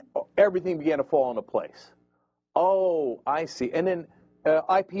then everything began to fall into place. Oh, I see. And then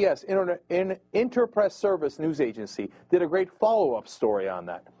IPS, Interpress Service News Agency, did a great follow-up story on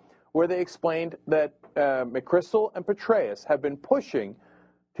that, where they explained that McChrystal and Petraeus have been pushing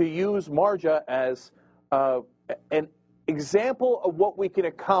to use Marja as an example of what we can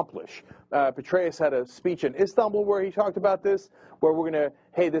accomplish. Petraeus had a speech in Istanbul where he talked about this, where we're going to,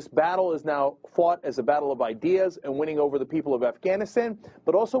 hey, this battle is now fought as a battle of ideas and winning over the people of Afghanistan,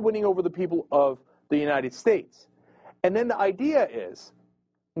 but also winning over the people of the United States. And then the idea is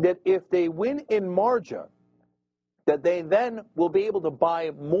that if they win in Marja, that they then will be able to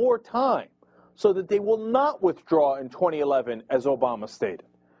buy more time so that they will not withdraw in 2011, as Obama stated.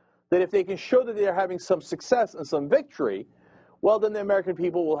 That if they can show that they're having some success and some victory, well, then the American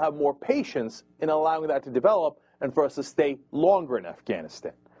people will have more patience in allowing that to develop and for us to stay longer in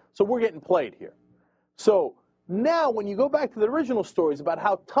Afghanistan. So we're getting played here. So now when you go back to the original stories about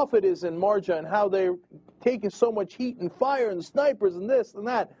how tough it is in Marja and how they're taking so much heat and fire and snipers and this and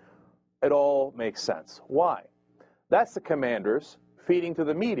that, it all makes sense. Why? That's the commanders feeding to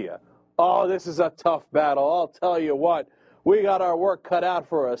the media. Oh, this is a tough battle. I'll tell you what, we got our work cut out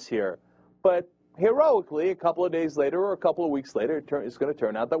for us here. But heroically, a couple of days later or a couple of weeks later, it's going to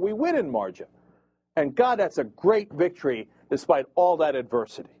turn out that we win in Marja. And God, that's a great victory despite all that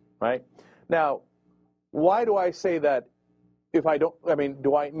adversity, right? Now, why do I say that if I don't,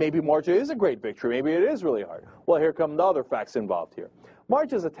 maybe Marja is a great victory. Maybe it is really hard. Well, here come the other facts involved here.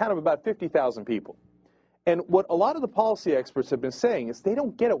 Marja is a town of about 50,000 people. And what a lot of the policy experts have been saying is they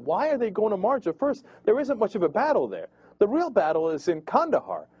don't get it. Why are they going to Marja? First, there isn't much of a battle there. The real battle is in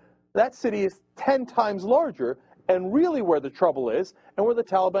Kandahar. That city is 10 times larger and really where the trouble is and where the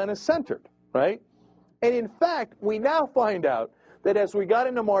Taliban is centered, right? And in fact, we now find out that as we got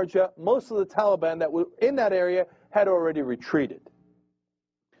into Marja, most of the Taliban that were in that area had already retreated.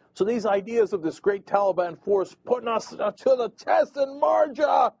 So these ideas of this great Taliban force putting us to the test in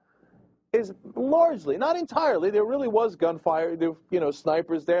Marja is largely, not entirely, there really was gunfire, there,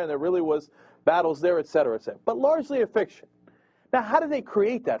 snipers there, and there really was battles there, et cetera, but largely a fiction. Now, how do they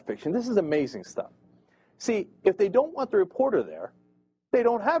create that fiction? This is amazing stuff. See, if they don't want the reporter there, they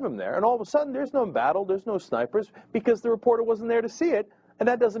don't have him there, and all of a sudden there's no battle, there's no snipers, because the reporter wasn't there to see it, and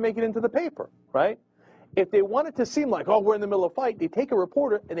that doesn't make it into the paper, right? If they want it to seem like, oh, we're in the middle of a fight, they take a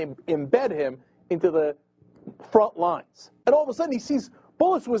reporter and they embed him into the front lines. And all of a sudden he sees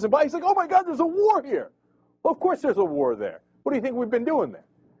bullets whizzing by. He's like, oh, my God, there's a war here. Well, of course there's a war there. What do you think we've been doing there?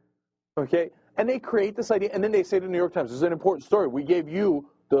 Okay? And they create this idea, and then they say to the New York Times, this is an important story. We gave you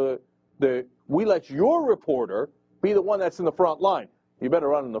we let your reporter be the one that's in the front line. You better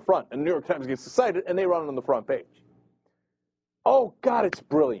run in the front. And the New York Times gets excited, and they run on the front page. Oh, God, it's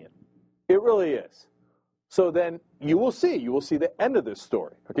brilliant. It really is. So then you will see the end of this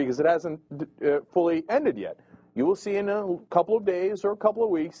story, okay, because it hasn't fully ended yet. You will see in a couple of days or a couple of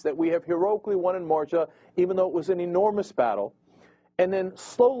weeks that we have heroically won in Marja, even though it was an enormous battle. And then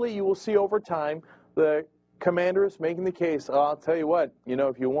slowly you will see over time the commanders making the case, oh, I'll tell you what,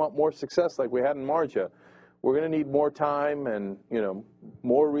 if you want more success like we had in Marja, we're going to need more time and,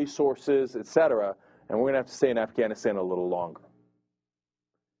 more resources, et cetera, and we're going to have to stay in Afghanistan a little longer.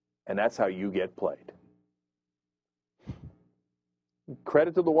 And that's how you get played.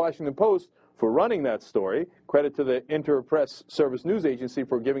 Credit to the Washington Post for running that story. Credit to the Inter-Press Service News Agency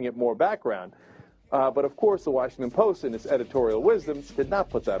for giving it more background. But of course, the Washington Post, in its editorial wisdom, did not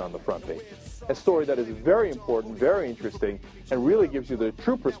put that on the front page. A story that is very important, very interesting, and really gives you the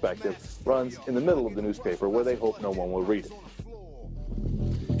true perspective runs in the middle of the newspaper where they hope no one will read it.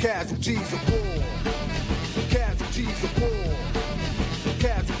 Casualties of war. Casualties of war.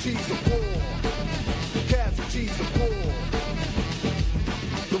 Casualties of war. Casualties of war.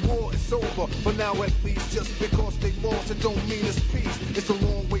 The war is over, for now at least. Just because they lost, it don't mean it's peace. It's a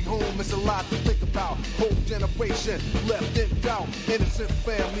long way home, it's a lot to think about. Whole generation left in doubt. Innocent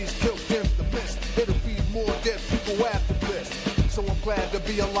families killed in the mist. It'll be more dead people after this. So I'm glad to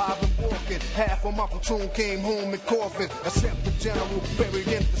be alive and walking. Half of my platoon came home in coffin, except the general buried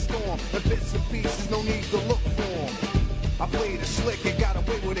in the storm. The bits and pieces, no need to look for them. I played it slick and got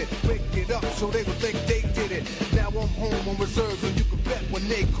away with it. Break it up so they would think they did it. Now I'm home on reserves and you can bet when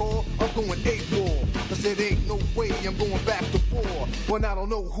they call, I'm going AWOL. Cause it ain't no way I'm going back to war when I don't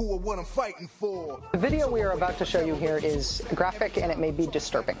know who or what I'm fighting for. The video we are about to show you here is graphic and it may be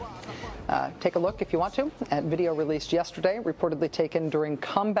disturbing. Take a look if you want to at video released yesterday, reportedly taken during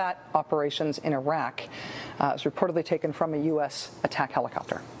combat operations in Iraq. It was reportedly taken from a U.S. attack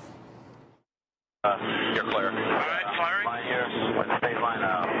helicopter. You're clear. All right, firing. Line here. When the state line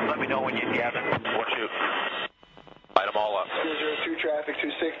out. Let me know when you have it. We'll shoot. Light them all up. 202 traffic,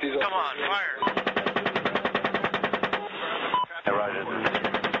 260s. Come on, fire. Hey, Roger.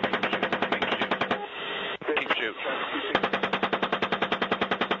 Keep shoot.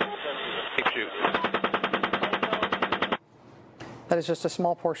 Keep shoot. That is just a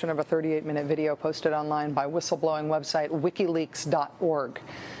small portion of a 38-minute video posted online by whistleblowing website WikiLeaks.org.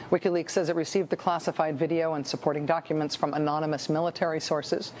 WikiLeaks says it received the classified video and supporting documents from anonymous military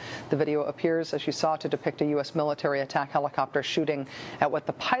sources. The video appears, as you saw, to depict a U.S. military attack helicopter shooting at what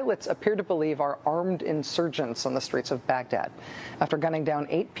the pilots appear to believe are armed insurgents on the streets of Baghdad. After gunning down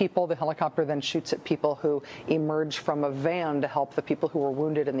 8 people, the helicopter then shoots at people who emerge from a van to help the people who were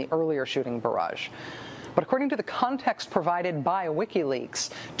wounded in the earlier shooting barrage. But according to the context provided by WikiLeaks,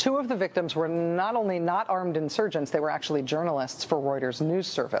 2 of the victims were not only not armed insurgents, they were actually journalists for Reuters news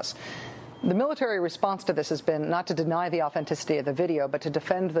service. The military response to this has been not to deny the authenticity of the video, but to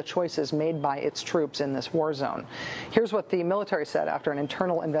defend the choices made by its troops in this war zone. Here's what the military said after an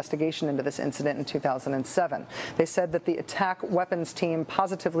internal investigation into this incident in 2007. They said that the attack weapons team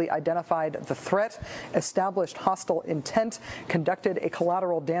positively identified the threat, established hostile intent, conducted a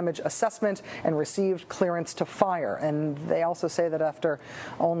collateral damage assessment, and received clearance to fire. And they also say that after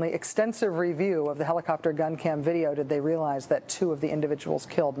only extensive review of the helicopter gun cam video did they realize that 2 of the individuals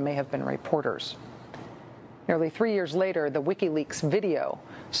killed may have been reporters. Nearly 3 years later, the WikiLeaks video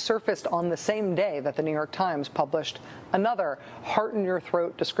surfaced on the same day that the New York Times published another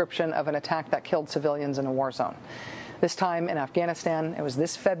heart-in-your-throat description of an attack that killed civilians in a war zone. This time in Afghanistan, it was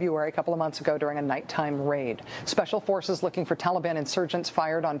this February, a couple of months ago, during a nighttime raid. Special forces looking for Taliban insurgents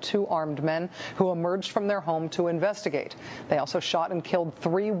fired on 2 armed men who emerged from their home to investigate. They also shot and killed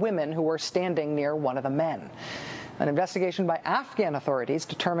 3 women who were standing near one of the men. An investigation by Afghan authorities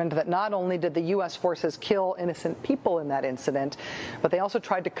determined that not only did the U.S. forces kill innocent people in that incident, but they also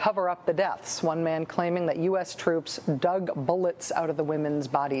tried to cover up the deaths, one man claiming that U.S. troops dug bullets out of the women's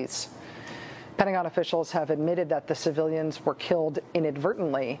bodies. Pentagon officials have admitted that the civilians were killed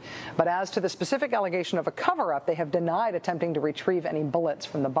inadvertently, but as to the specific allegation of a cover-up, they have denied attempting to retrieve any bullets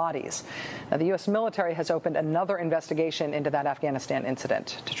from the bodies. Now, the U.S. military has opened another investigation into that Afghanistan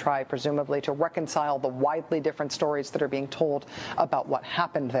incident to try, presumably, to reconcile the widely different stories that are being told about what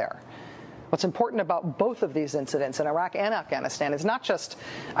happened there. What's important about both of these incidents in Iraq and Afghanistan is not just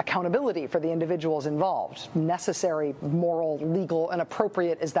accountability for the individuals involved, necessary, moral, legal, and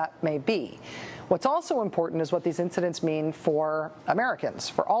appropriate as that may be. What's also important is what these incidents mean for Americans,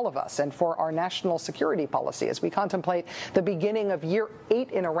 for all of us, and for our national security policy as we contemplate the beginning of year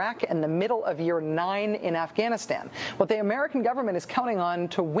 8 in Iraq and the middle of year 9 in Afghanistan. What the American government is counting on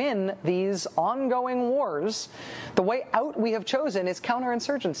to win these ongoing wars, the way out we have chosen is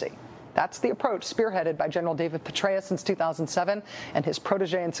counterinsurgency. That's the approach spearheaded by General David Petraeus since 2007 and his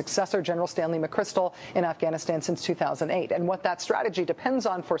protege and successor, General Stanley McChrystal, in Afghanistan since 2008. And what that strategy depends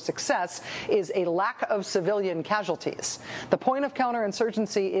on for success is a lack of civilian casualties. The point of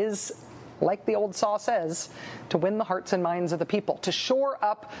counterinsurgency is like the old saw says, to win the hearts and minds of the people, to shore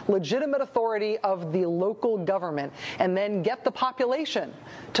up legitimate authority of the local government, and then get the population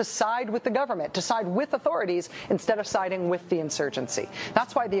to side with the government, to side with authorities instead of siding with the insurgency.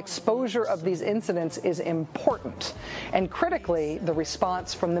 That's why the exposure of these incidents is important. And critically, the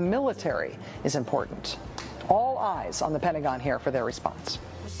response from the military is important. All eyes on the Pentagon here for their response.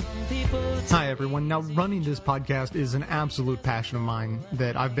 Hi, everyone. Now, running this podcast is an absolute passion of mine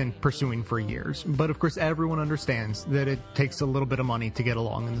that I've been pursuing for years. But, of course, everyone understands that it takes a little bit of money to get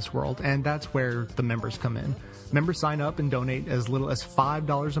along in this world, and that's where the members come in. Members sign up and donate as little as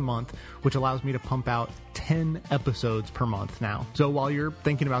 $5 a month, which allows me to pump out 10 episodes per month now. So while you're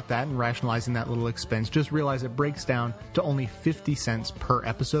thinking about that and rationalizing that little expense, just realize it breaks down to only 50 cents per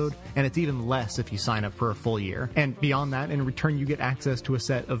episode, and it's even less if you sign up for a full year. And beyond that, in return, you get access to a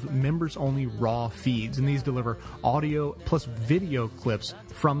set of members-only raw feeds, and these deliver audio plus video clips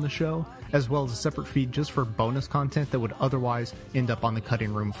from the show, as well as a separate feed just for bonus content that would otherwise end up on the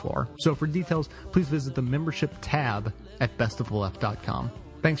cutting room floor. So for details, please visit the membership tab at bestoftheleft.com.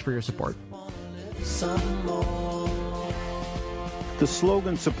 Thanks for your support. The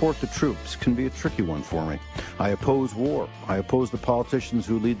slogan, support the troops, can be a tricky one for me. I oppose war. I oppose the politicians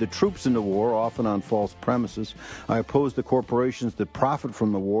who lead the troops into war, often on false premises. I oppose the corporations that profit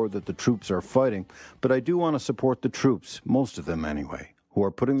from the war that the troops are fighting. But I do want to support the troops, most of them anyway, who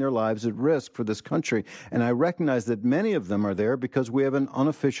are putting their lives at risk for this country. And I recognize that many of them are there because we have an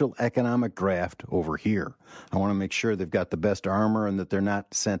unofficial economic graft over here. I want to make sure they've got the best armor and that they're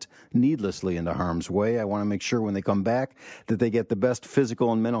not sent needlessly into harm's way. I want to make sure when they come back that they get the best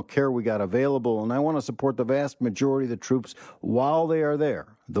physical and mental care we got available. And I want to support the vast majority of the troops while they are there,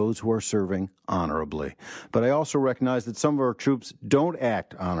 those who are serving honorably. But I also recognize that some of our troops don't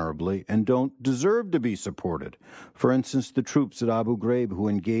act honorably and don't deserve to be supported. For instance, the troops at Abu Ghraib who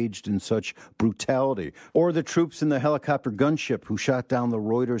engaged in such brutality, or the troops in the helicopter gunship who shot down the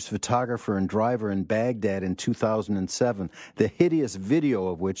Reuters photographer and driver in Baghdad in 2007, the hideous video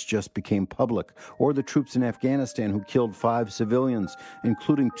of which just became public, or the troops in Afghanistan who killed 5 civilians,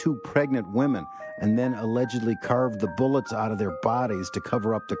 including 2 pregnant women, and then allegedly carved the bullets out of their bodies to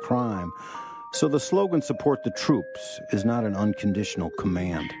cover up the crime. So the slogan, support the troops, is not an unconditional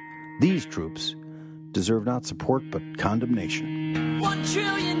command. These troops deserve not support but condemnation. $1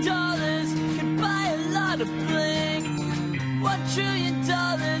 trillion could buy a lot of bling. $1 trillion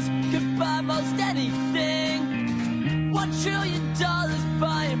could buy most anything. $1 trillion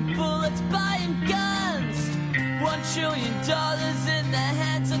buying bullets, buying guns. $1 trillion in the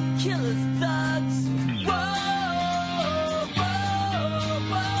hands of killers, thugs. Whoa, whoa,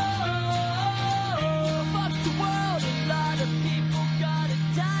 whoa. Fuck the world, a lot of people gotta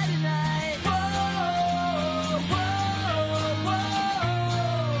die tonight. Whoa, whoa, whoa.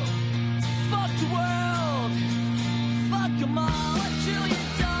 Fuck the world, fuck them all. $1 trillion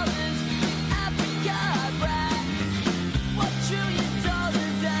in Africa, right? $1 trillion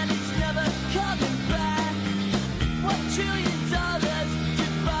and it's never coming back. $1 trillion to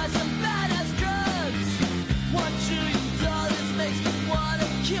buy some badass drugs. $1 trillion makes me wanna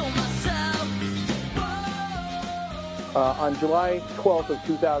kill myself. On July 12th of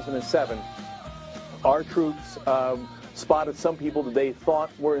 2007, our troops spotted some people that they thought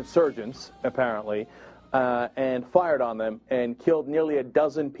were insurgents, apparently, and fired on them and killed nearly a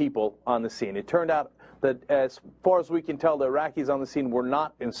dozen people on the scene. It turned out that, as far as we can tell, the Iraqis on the scene were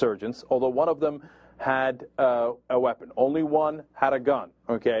not insurgents, although one of them had a weapon. Only one had a gun,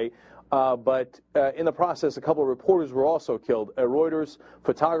 okay? But in the process, a couple of reporters were also killed. A Reuters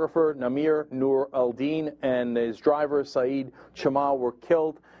photographer, Namir Nur al-Din, and his driver, Saeed Chamal, were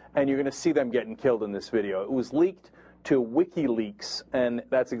killed, and you're going to see them getting killed in this video. It was leaked to WikiLeaks, and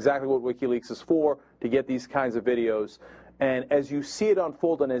that's exactly what WikiLeaks is for, to get these kinds of videos. And as you see it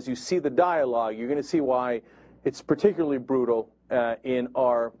unfold and as you see the dialogue, you're going to see why it's particularly brutal in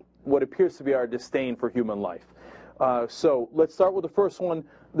our what appears to be our disdain for human life. So let's start with the first one.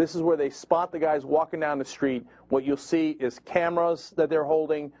 This is where they spot the guys walking down the street. What you'll see is cameras that they're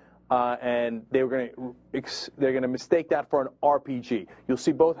holding, and they're going to mistake that for an RPG. You'll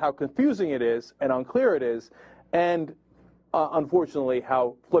see both how confusing it is and unclear it is, and unfortunately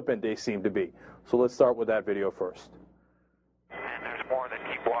how flippant they seem to be. So let's start with that video first. And there's more that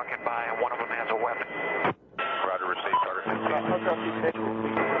keep walking by, and one of them has a weapon. Roger, receive, Carter. Okay.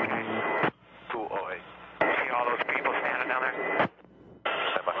 Cool, OA. See all those people standing down there?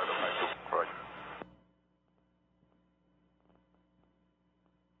 Stand by. Roger.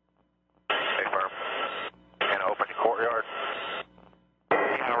 Stay firm. And open the courtyard.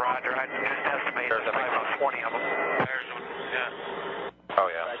 Yeah, Roger. I just estimated there's about 20 of them. There's one, yeah. Oh,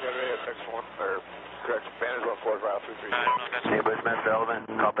 yeah. Correction, Bandage 1-4, route 3-3. Hey, Bushman, Sullivan,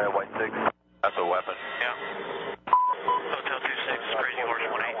 copy at White 6. That's a weapon. Yeah. Hotel 26, Crazy Horse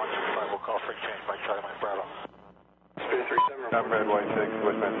 1-8. We'll call for exchange by Charlie Mike Bravo. Speed 37. I'm Red White 6,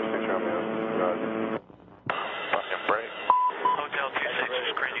 Bushman, 6 Romeo. Fucking break. Hotel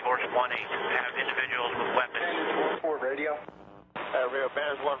 26, Crazy Horse 1-8. Have individuals with weapons. 4 radio. Radio,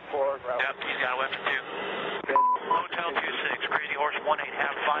 Bandage 1-4, route. Yep, he's got a weapon too. Hotel 26, Crazy Horse 1-8.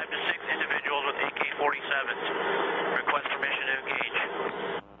 Have 5 to 6 individuals with AK-47s. Request permission to engage.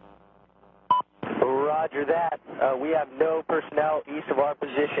 Roger that. We have no personnel east of our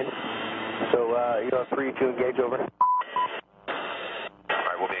position, so you are free to engage over. All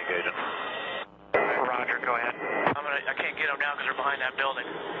right, we'll be engaging. Roger, go ahead. I can't get them now because they're behind that building.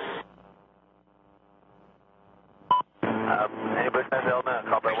 Any Bushman, Sullivan,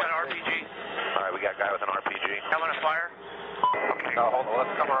 copy at We got White an 6. RPG. All right, we got a guy with an RPG. I'm going to fire. Okay. Hold on,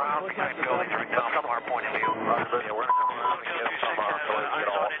 let's come around behind buildings right now from our point of view. Yeah, we're going to come around and get some so we can get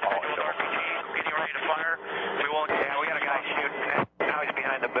all RPG. Getting ready to fire. We won't. Yeah, we got a guy shooting. Now he's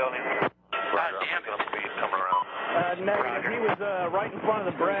behind the building. God damn it. coming around. Negative. He was right in front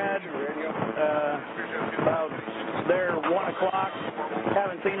of the Brad. About there 1 o'clock.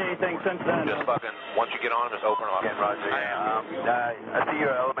 Haven't seen anything since then. Just fucking, once you get on him, just open them up. Yeah, Roger. I see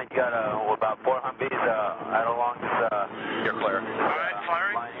your element. You got about 4 Humvees out along this. You're clear. All right,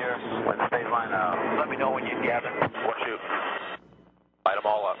 firing. Line here. When the stage line let me know when you get it. One shoot. Light them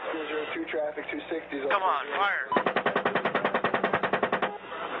all up. 002 traffic, 260s. Come on, fire.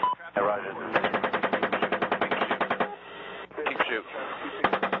 Hey, Roger. Keep shoot.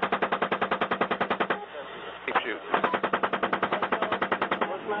 Keep shoot.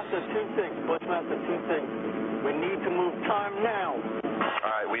 Bushmaster 2-6. Bushmaster 2-6. We need to move time now.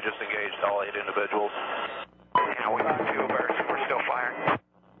 All right, we just engaged all 8 individuals. Yeah, we got 2 of ours. We're still firing.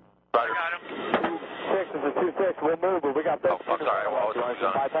 Roger. Got him. 6 is a 2-6. We'll move, but we got this. Oh, fuck, sorry. I was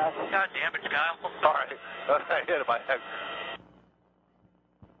done. Bypass. God damn it, Kyle. All right. I hit him.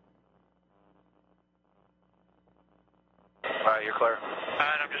 All right, you're clear. All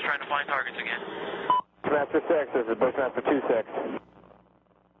right, I'm just trying to find targets again. Bushmaster 6. This is Bushmaster 2-6.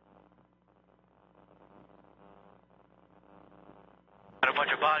 Got a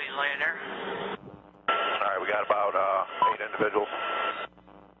bunch of bodies laying there. All right, we got about 8 individuals.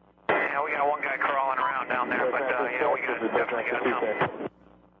 Yeah, we got one guy crawling around down there, but yeah, we definitely got some.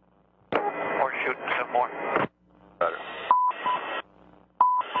 We're shooting some more. Better.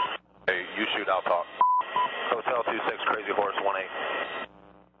 Hey, you shoot, I'll talk. Hotel 26, Crazy Horse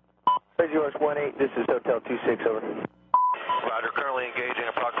 1-8. Crazy Horse 1-8. This is Hotel 26. Over. Roger. Currently engaging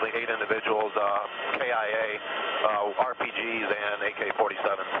approximately 8 individuals, KIA, RPGs, and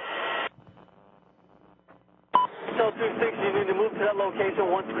AK-47s. Hotel 26, you need to move to that location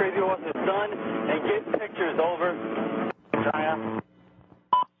once Crazy Horse is done and get pictures. Over. China.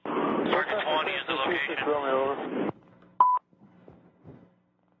 Target 20 is the location. Over.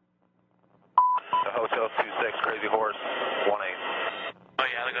 Hotel 26, Crazy Horse 1-8. Oh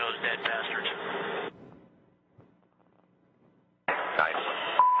yeah, look at those dead bastards. Nice.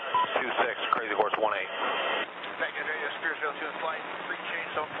 26, Crazy Horse 1-8. Negative radio, Spears 02 in flight. Free change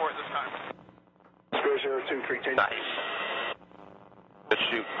zone 4 at this time. Spears 02, free change. Nice. Good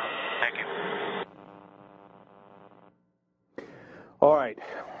shoot. Thank you. All right.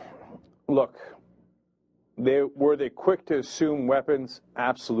 Look, were they quick to assume weapons?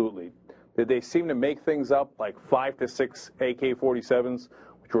 Absolutely. Did they seem to make things up like 5 to 6 AK-47s,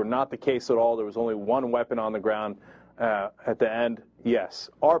 which were not the case at all? There was only one weapon on the ground at the end. Yes.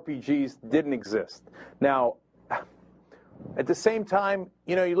 RPGs didn't exist. Now, at the same time,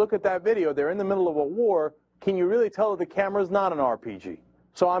 you know, you look at that video, they're in the middle of a war. Can you really tell that the camera's not an RPG?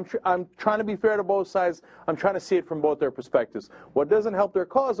 So I'm trying to be fair to both sides. I'm trying to see it from both their perspectives. What doesn't help their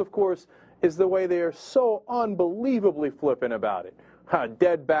cause, of course, is the way they are so unbelievably flippant about it.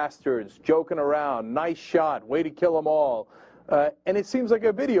 Dead bastards, joking around, nice shot, way to kill them all. And it seems like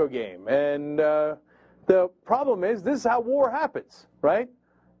a video game. And the problem is, this is how war happens, right?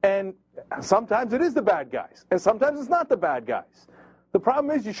 And sometimes it is the bad guys, and sometimes it's not the bad guys. The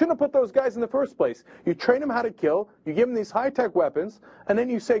problem is you shouldn't have put those guys in the first place. You train them how to kill, you give them these high-tech weapons, and then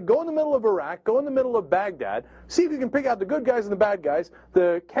you say, go in the middle of Iraq, go in the middle of Baghdad, see if you can pick out the good guys and the bad guys,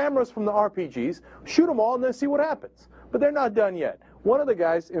 the cameras from the RPGs, shoot them all, and then see what happens. But they're not done yet. One of the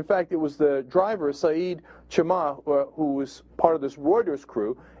guys, in fact, it was the driver, Saeed Chama, who was part of this Reuters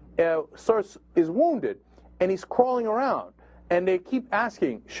crew, is wounded, and he's crawling around. And they keep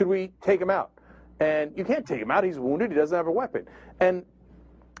asking, should we take him out? And you can't take him out. He's wounded. He doesn't have a weapon. And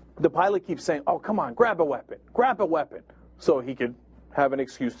the pilot keeps saying, oh, come on, grab a weapon. Grab a weapon. So he could have an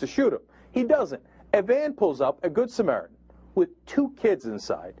excuse to shoot him. He doesn't. A van pulls up, a Good Samaritan, with 2 kids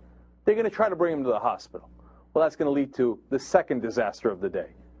inside. They're going to try to bring him to the hospital. Well, that's going to lead to the second disaster of the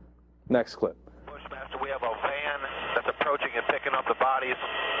day. Next clip. Bushmaster, we have a van that's approaching and picking up the bodies.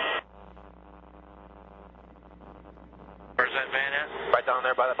 Where's that van at? Right down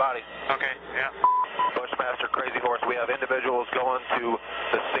there by the bodies. Okay, yeah. Bushmaster, Crazy Horse, we have individuals going to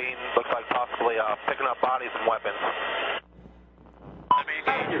the scene, looks like possibly picking up bodies and weapons.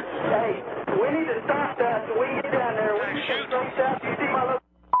 Hey, we need to stop that so we can get down there. We can shoot. You see my look?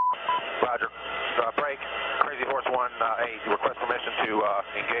 Roger. Break. Crazy Horse 1A, request permission to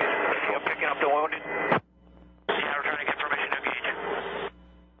engage. Picking up the wounded. Yeah, we're trying to get permission to engage.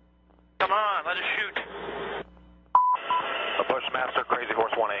 Come on, let us shoot. Bushmaster, Crazy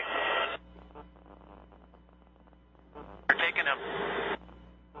Horse 1A. We're taking him.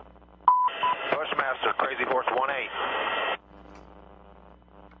 Bushmaster, Crazy Horse 1A.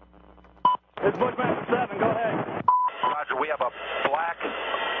 It's Bushmaster 7, go ahead. Roger, we have a black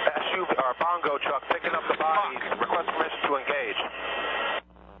SUV or bongo truck picking up the bodies. Request permission to engage.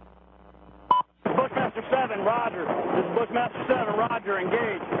 Bushmaster 7, Roger. This is Bushmaster 7, Roger,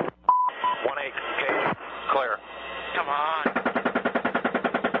 engage. 1A, engage. Clear. Come on.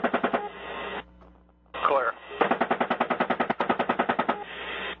 Clear.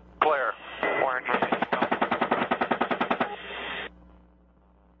 Clear. Orange.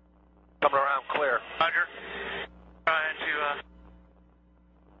 Coming around, clear. Roger. Trying to,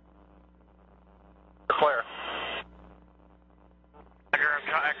 Clear. Roger,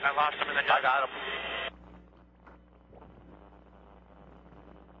 I lost him in the dust. I got him.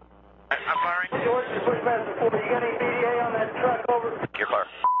 I'm firing. George, this is Bushmaster 4. You got any BDA on that truck, over? You're clear.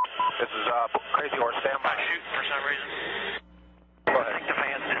 This is Crazy Horse, stand by. I'm shooting for some reason. Go ahead. I think the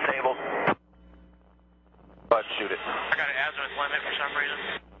van's disabled. Go ahead, shoot it. I got an azimuth limit for some reason.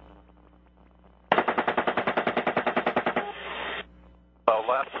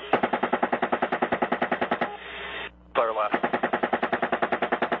 Left. Clear left.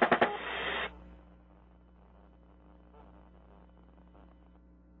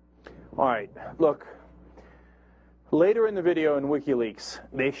 All right, look. Later in the video in WikiLeaks,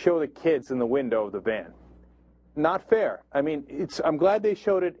 they show the kids in the window of the van. Not fair. I mean, I'm glad they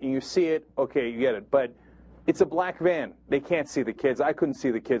showed it and you see it. Okay, you get it. But it's a black van. They can't see the kids. I couldn't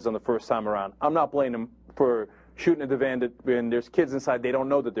see the kids on the first time around. I'm not blaming them for shooting at the van and there's kids inside. They don't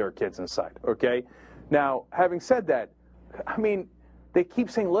know that there are kids inside, okay? Now, having said that, I mean, they keep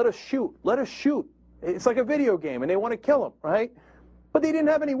saying, let us shoot, let us shoot. It's like a video game, and they want to kill them, right? But they didn't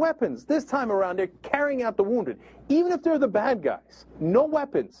have any weapons. This time around, they're carrying out the wounded. Even if they're the bad guys, no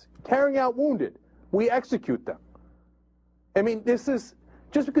weapons, carrying out wounded, we execute them. I mean, this is,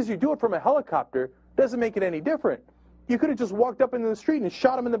 just because you do it from a helicopter doesn't make it any different. You could have just walked up into the street and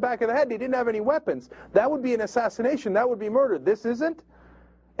shot him in the back of the head. They didn't have any weapons. That would be an assassination. That would be murder. This isn't.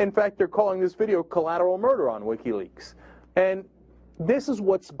 In fact, they're calling this video collateral murder on WikiLeaks. And this is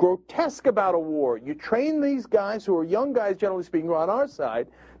what's grotesque about a war. You train these guys, who are young guys, generally speaking, on our side,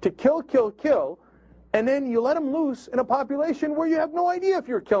 to kill, kill, kill, and then you let them loose in a population where you have no idea if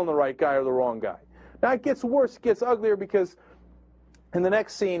you're killing the right guy or the wrong guy. Now, it gets worse, it gets uglier, because in the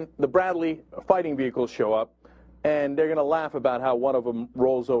next scene, the Bradley fighting vehicles show up, and they're going to laugh about how one of them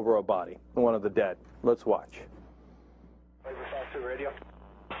rolls over a body, one of the dead. Let's watch. Radio.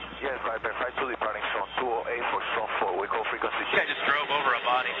 Yes, Viper 5 departing from 208 for strong 4. We call frequency. Yeah, I just drove over a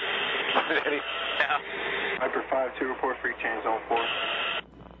body. Yeah. Viper 5 report free change zone 4.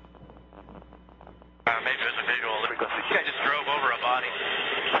 Maybe it was a visual. Frequency. Yeah, I just drove over a body.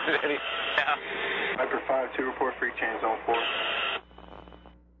 Yeah. Viper 5 report free change zone 4.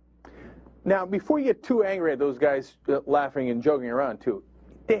 Now, before you get too angry at those guys laughing and joking around, too,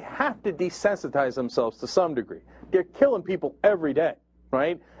 they have to desensitize themselves to some degree. They're killing people every day,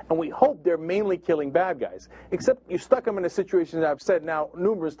 right? And we hope they're mainly killing bad guys. Except you stuck them in a situation that I've said now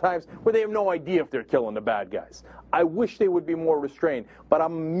numerous times where they have no idea if they're killing the bad guys. I wish they would be more restrained, but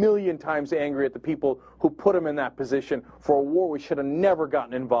I'm a million times angry at the people who put them in that position for a war we should have never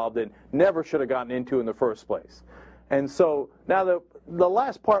gotten involved in, never should have gotten into in the first place. And so now the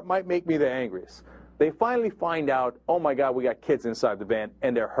last part might make me the angriest. They finally find out, oh my God, we got kids inside the van,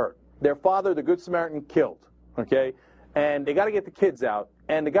 and they're hurt. Their father, the Good Samaritan, killed, okay? And they got to get the kids out.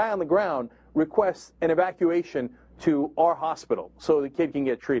 And the guy on the ground requests an evacuation to our hospital so the kid can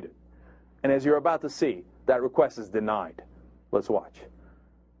get treated. And as you're about to see, that request is denied. Let's watch.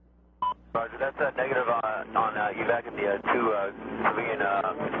 Roger, that's a negative on evacuating the two civilian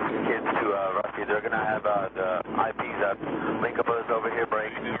kids to Rusty. They're going to have the IPs link up us over here,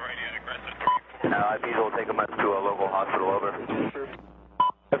 break. IPs will take them to a local hospital, over.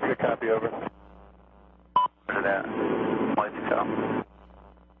 That's a copy, over. After that, 22.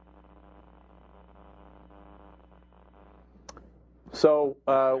 So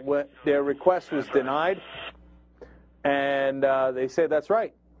when their request was denied, and they said, that's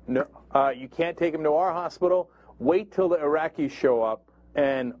right. No, you can't take them to our hospital. Wait till the Iraqis show up,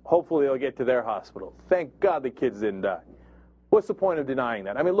 and hopefully they'll get to their hospital. Thank God the kids didn't die. What's the point of denying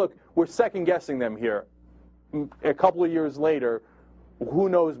that? I mean, look, we're second-guessing them here. A couple of years later, who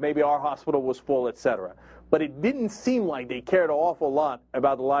knows, maybe our hospital was full, etc. But it didn't seem like they cared an awful lot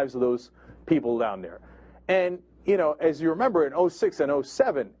about the lives of those people down there. And, you know, as you remember, in 06 and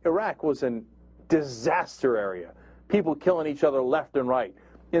 07, Iraq was a disaster area. People killing each other left and right.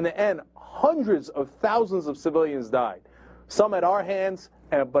 In the end, hundreds of thousands of civilians died. Some at our hands,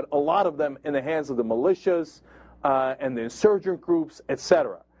 but a lot of them in the hands of the militias and the insurgent groups,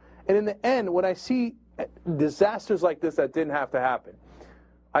 etc. And in the end, when I see disasters like this that didn't have to happen,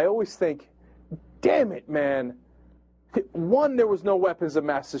 I always think, damn it, man. One, there was no weapons of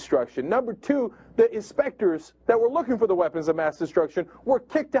mass destruction. Number two, the inspectors that were looking for the weapons of mass destruction were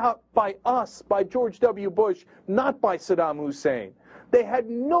kicked out by us, by George W. Bush, not by Saddam Hussein. They had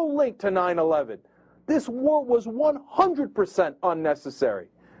no link to 9/11. This war was 100% unnecessary.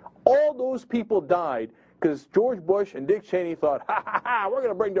 All those people died because George Bush and Dick Cheney thought, ha, ha, ha, we're going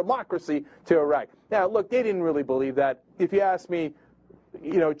to bring democracy to Iraq. Now, look, they didn't really believe that. If you ask me,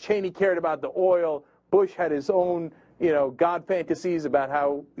 you know, Cheney cared about the oil. Bush had his own, you know, God fantasies about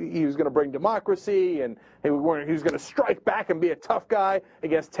how he was going to bring democracy and he was going to strike back and be a tough guy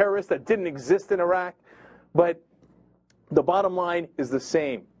against terrorists that didn't exist in Iraq. But the bottom line is the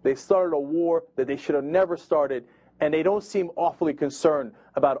same. They started a war that they should have never started, and they don't seem awfully concerned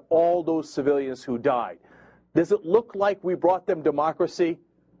about all those civilians who died. Does it look like we brought them democracy?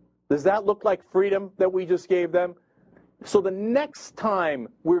 Does that look like freedom that we just gave them? So the next time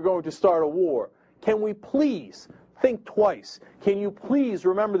we're going to start a war, can we please think twice? Can you please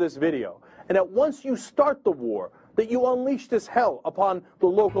remember this video? And that once you start the war, that you unleash this hell upon the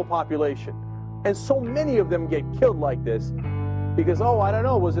local population. And so many of them get killed like this because, oh, I don't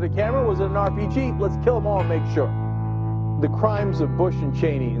know, was it a camera? Was it an RPG? Let's kill them all and make sure. The crimes of Bush and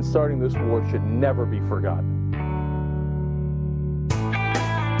Cheney in starting this war should never be forgotten.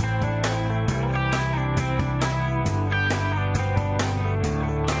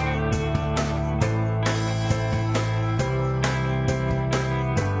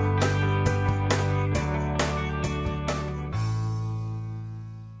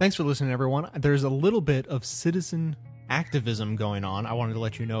 Thanks for listening, everyone. There's a little bit of citizen activism going on I wanted to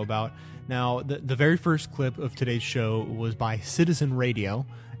let you know about. Now, the very first clip of today's show was by Citizen Radio,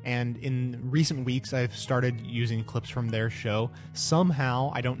 and in recent weeks I've started using clips from their show.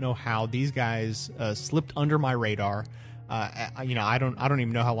 Somehow, I don't know how, these guys slipped under my radar. You know, I don't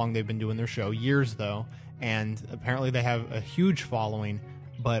even know how long they've been doing their show. Years, though, and apparently they have a huge following.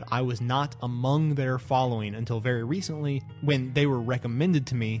 But I was not among their following until very recently when they were recommended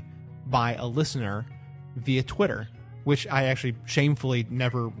to me by a listener via Twitter, which I actually shamefully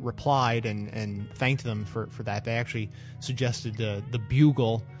never replied and thanked them for that. They actually suggested the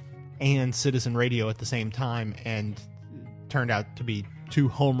Bugle and Citizen Radio at the same time, and turned out to be two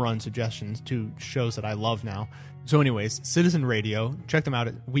home run suggestions, two shows that I love now. So anyways, Citizen Radio, check them out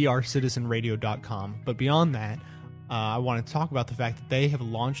at wearecitizenradio.com. But beyond that, I want to talk about the fact that they have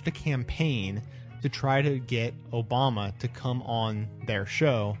launched a campaign to try to get Obama to come on their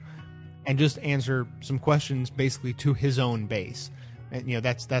show and just answer some questions basically to his own base. And, you know,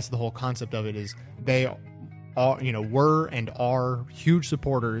 that's the whole concept of it, is they are, you know, were and are huge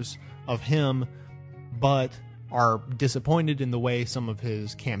supporters of him, but are disappointed in the way some of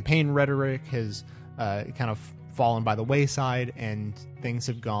his campaign rhetoric has kind of fallen by the wayside, and things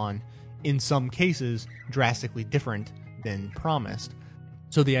have gone, in some cases, drastically different than promised.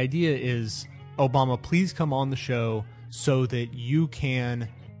 So the idea is, Obama, please come on the show so that you can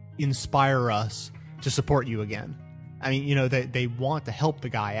inspire us to support you again. I mean, you know, they want to help the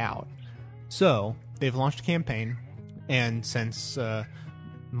guy out. So they've launched a campaign, and since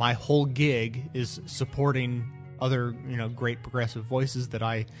my whole gig is supporting other, you know, great progressive voices that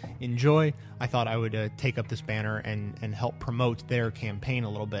I enjoy, I thought I would take up this banner and help promote their campaign a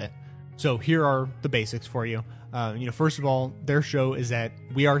little bit. So here are the basics for you. You know, first of all, their show is at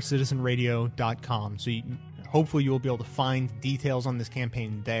wearecitizenradio.com. So hopefully you will be able to find details on this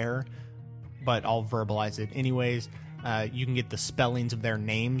campaign there, but I'll verbalize it anyways. You can get the spellings of their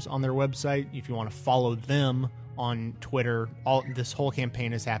names on their website. If you want to follow them on Twitter, this whole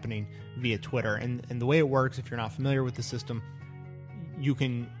campaign is happening via Twitter. And the way it works, if you're not familiar with the system, you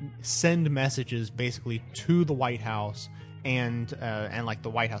can send messages basically to the White House and like the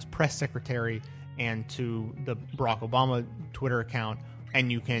White House press secretary and to the Barack Obama Twitter account,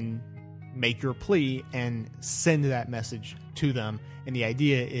 and you can make your plea and send that message to them. And the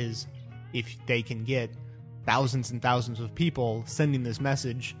idea is, if they can get thousands and thousands of people sending this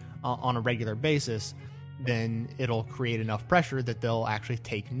message on a regular basis, then it'll create enough pressure that they'll actually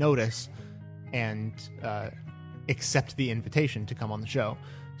take notice and accept the invitation to come on the show.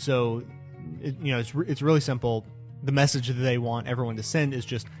 So, it's really simple. The message that they want everyone to send is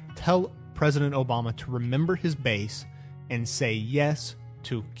just tell President Obama to remember his base and say yes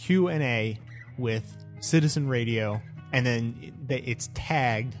to Q&A with Citizen Radio, and then it's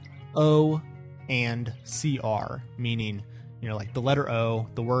tagged O and CR, meaning, like the letter O,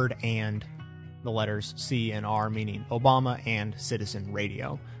 the word and, the letters C and R, meaning Obama and Citizen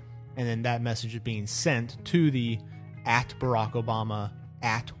Radio. And then that message is being sent to the at Barack Obama,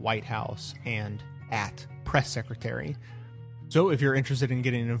 at White House, and at press secretary. So if you're interested in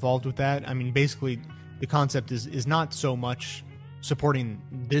getting involved with that, I mean, basically the concept is not so much supporting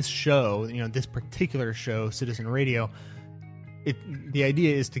this show, this particular show, Citizen Radio. The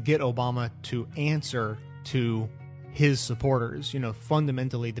idea is to get Obama to answer to his supporters,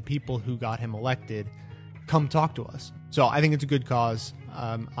 fundamentally the people who got him elected, come talk to us. So I think it's a good cause.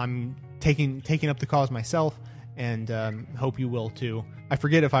 I'm taking up the cause myself, and hope you will too. I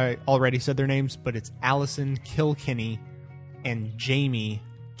forget if I already said their names, but it's Allison Kilkenny and Jamie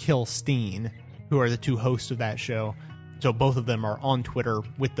Kilstein, who are the two hosts of that show. So both of them are on Twitter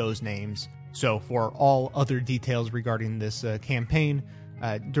with those names. So for all other details regarding this campaign,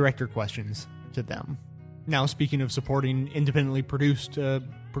 direct your questions to them. Now, speaking of supporting independently produced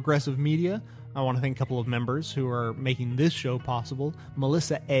progressive media, I want to thank a couple of members who are making this show possible.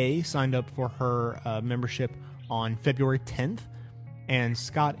 Melissa A. signed up for her membership on February 10th, and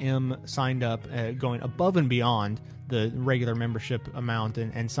Scott M. signed up going above and beyond the regular membership amount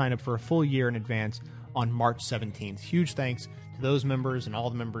and signed up for a full year in advance on March 17th. Huge thanks to those members and all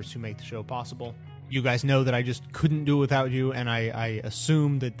the members who make the show possible. You guys know that I just couldn't do it without you, and I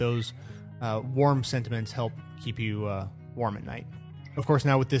assume that those warm sentiments help keep you warm at night. Of course,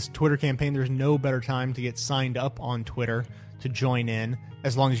 now with this Twitter campaign, there's no better time to get signed up on Twitter to join in.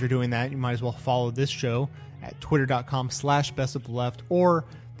 As long as you're doing that, you might as well follow this show at twitter.com/bestoftheleft or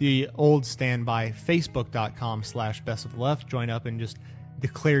the old standby facebook.com/bestoftheleft. Join up and just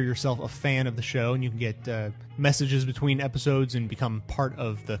declare yourself a fan of the show, and you can get messages between episodes and become part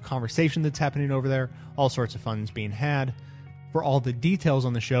of the conversation that's happening over there. All sorts of fun's being had. For all the details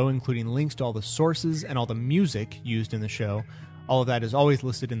on the show, including links to all the sources and all the music used in the show, all of that is always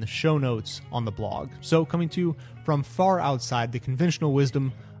listed in the show notes on the blog. So, coming to you from far outside the conventional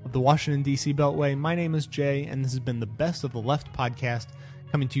wisdom of the Washington, D.C. Beltway, my name is Jay, and this has been the Best of the Left podcast,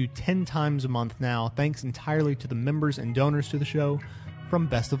 coming to you 10 times a month now, thanks entirely to the members and donors to the show from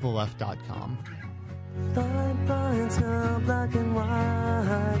bestoftheleft.com. Fine lines now black and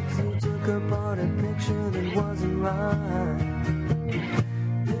white, 'cause you took apart a picture that wasn't right.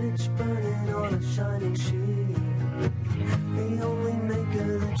 Pitch burning on a shining sheet, the only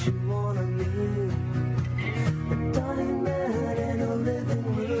maker that you wanna meet. A dying man in a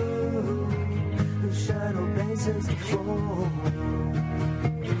living room, whose shadow paces the floor.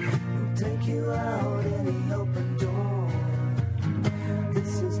 He'll take you out any open door.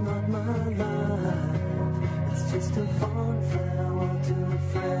 This is not my life, it's just a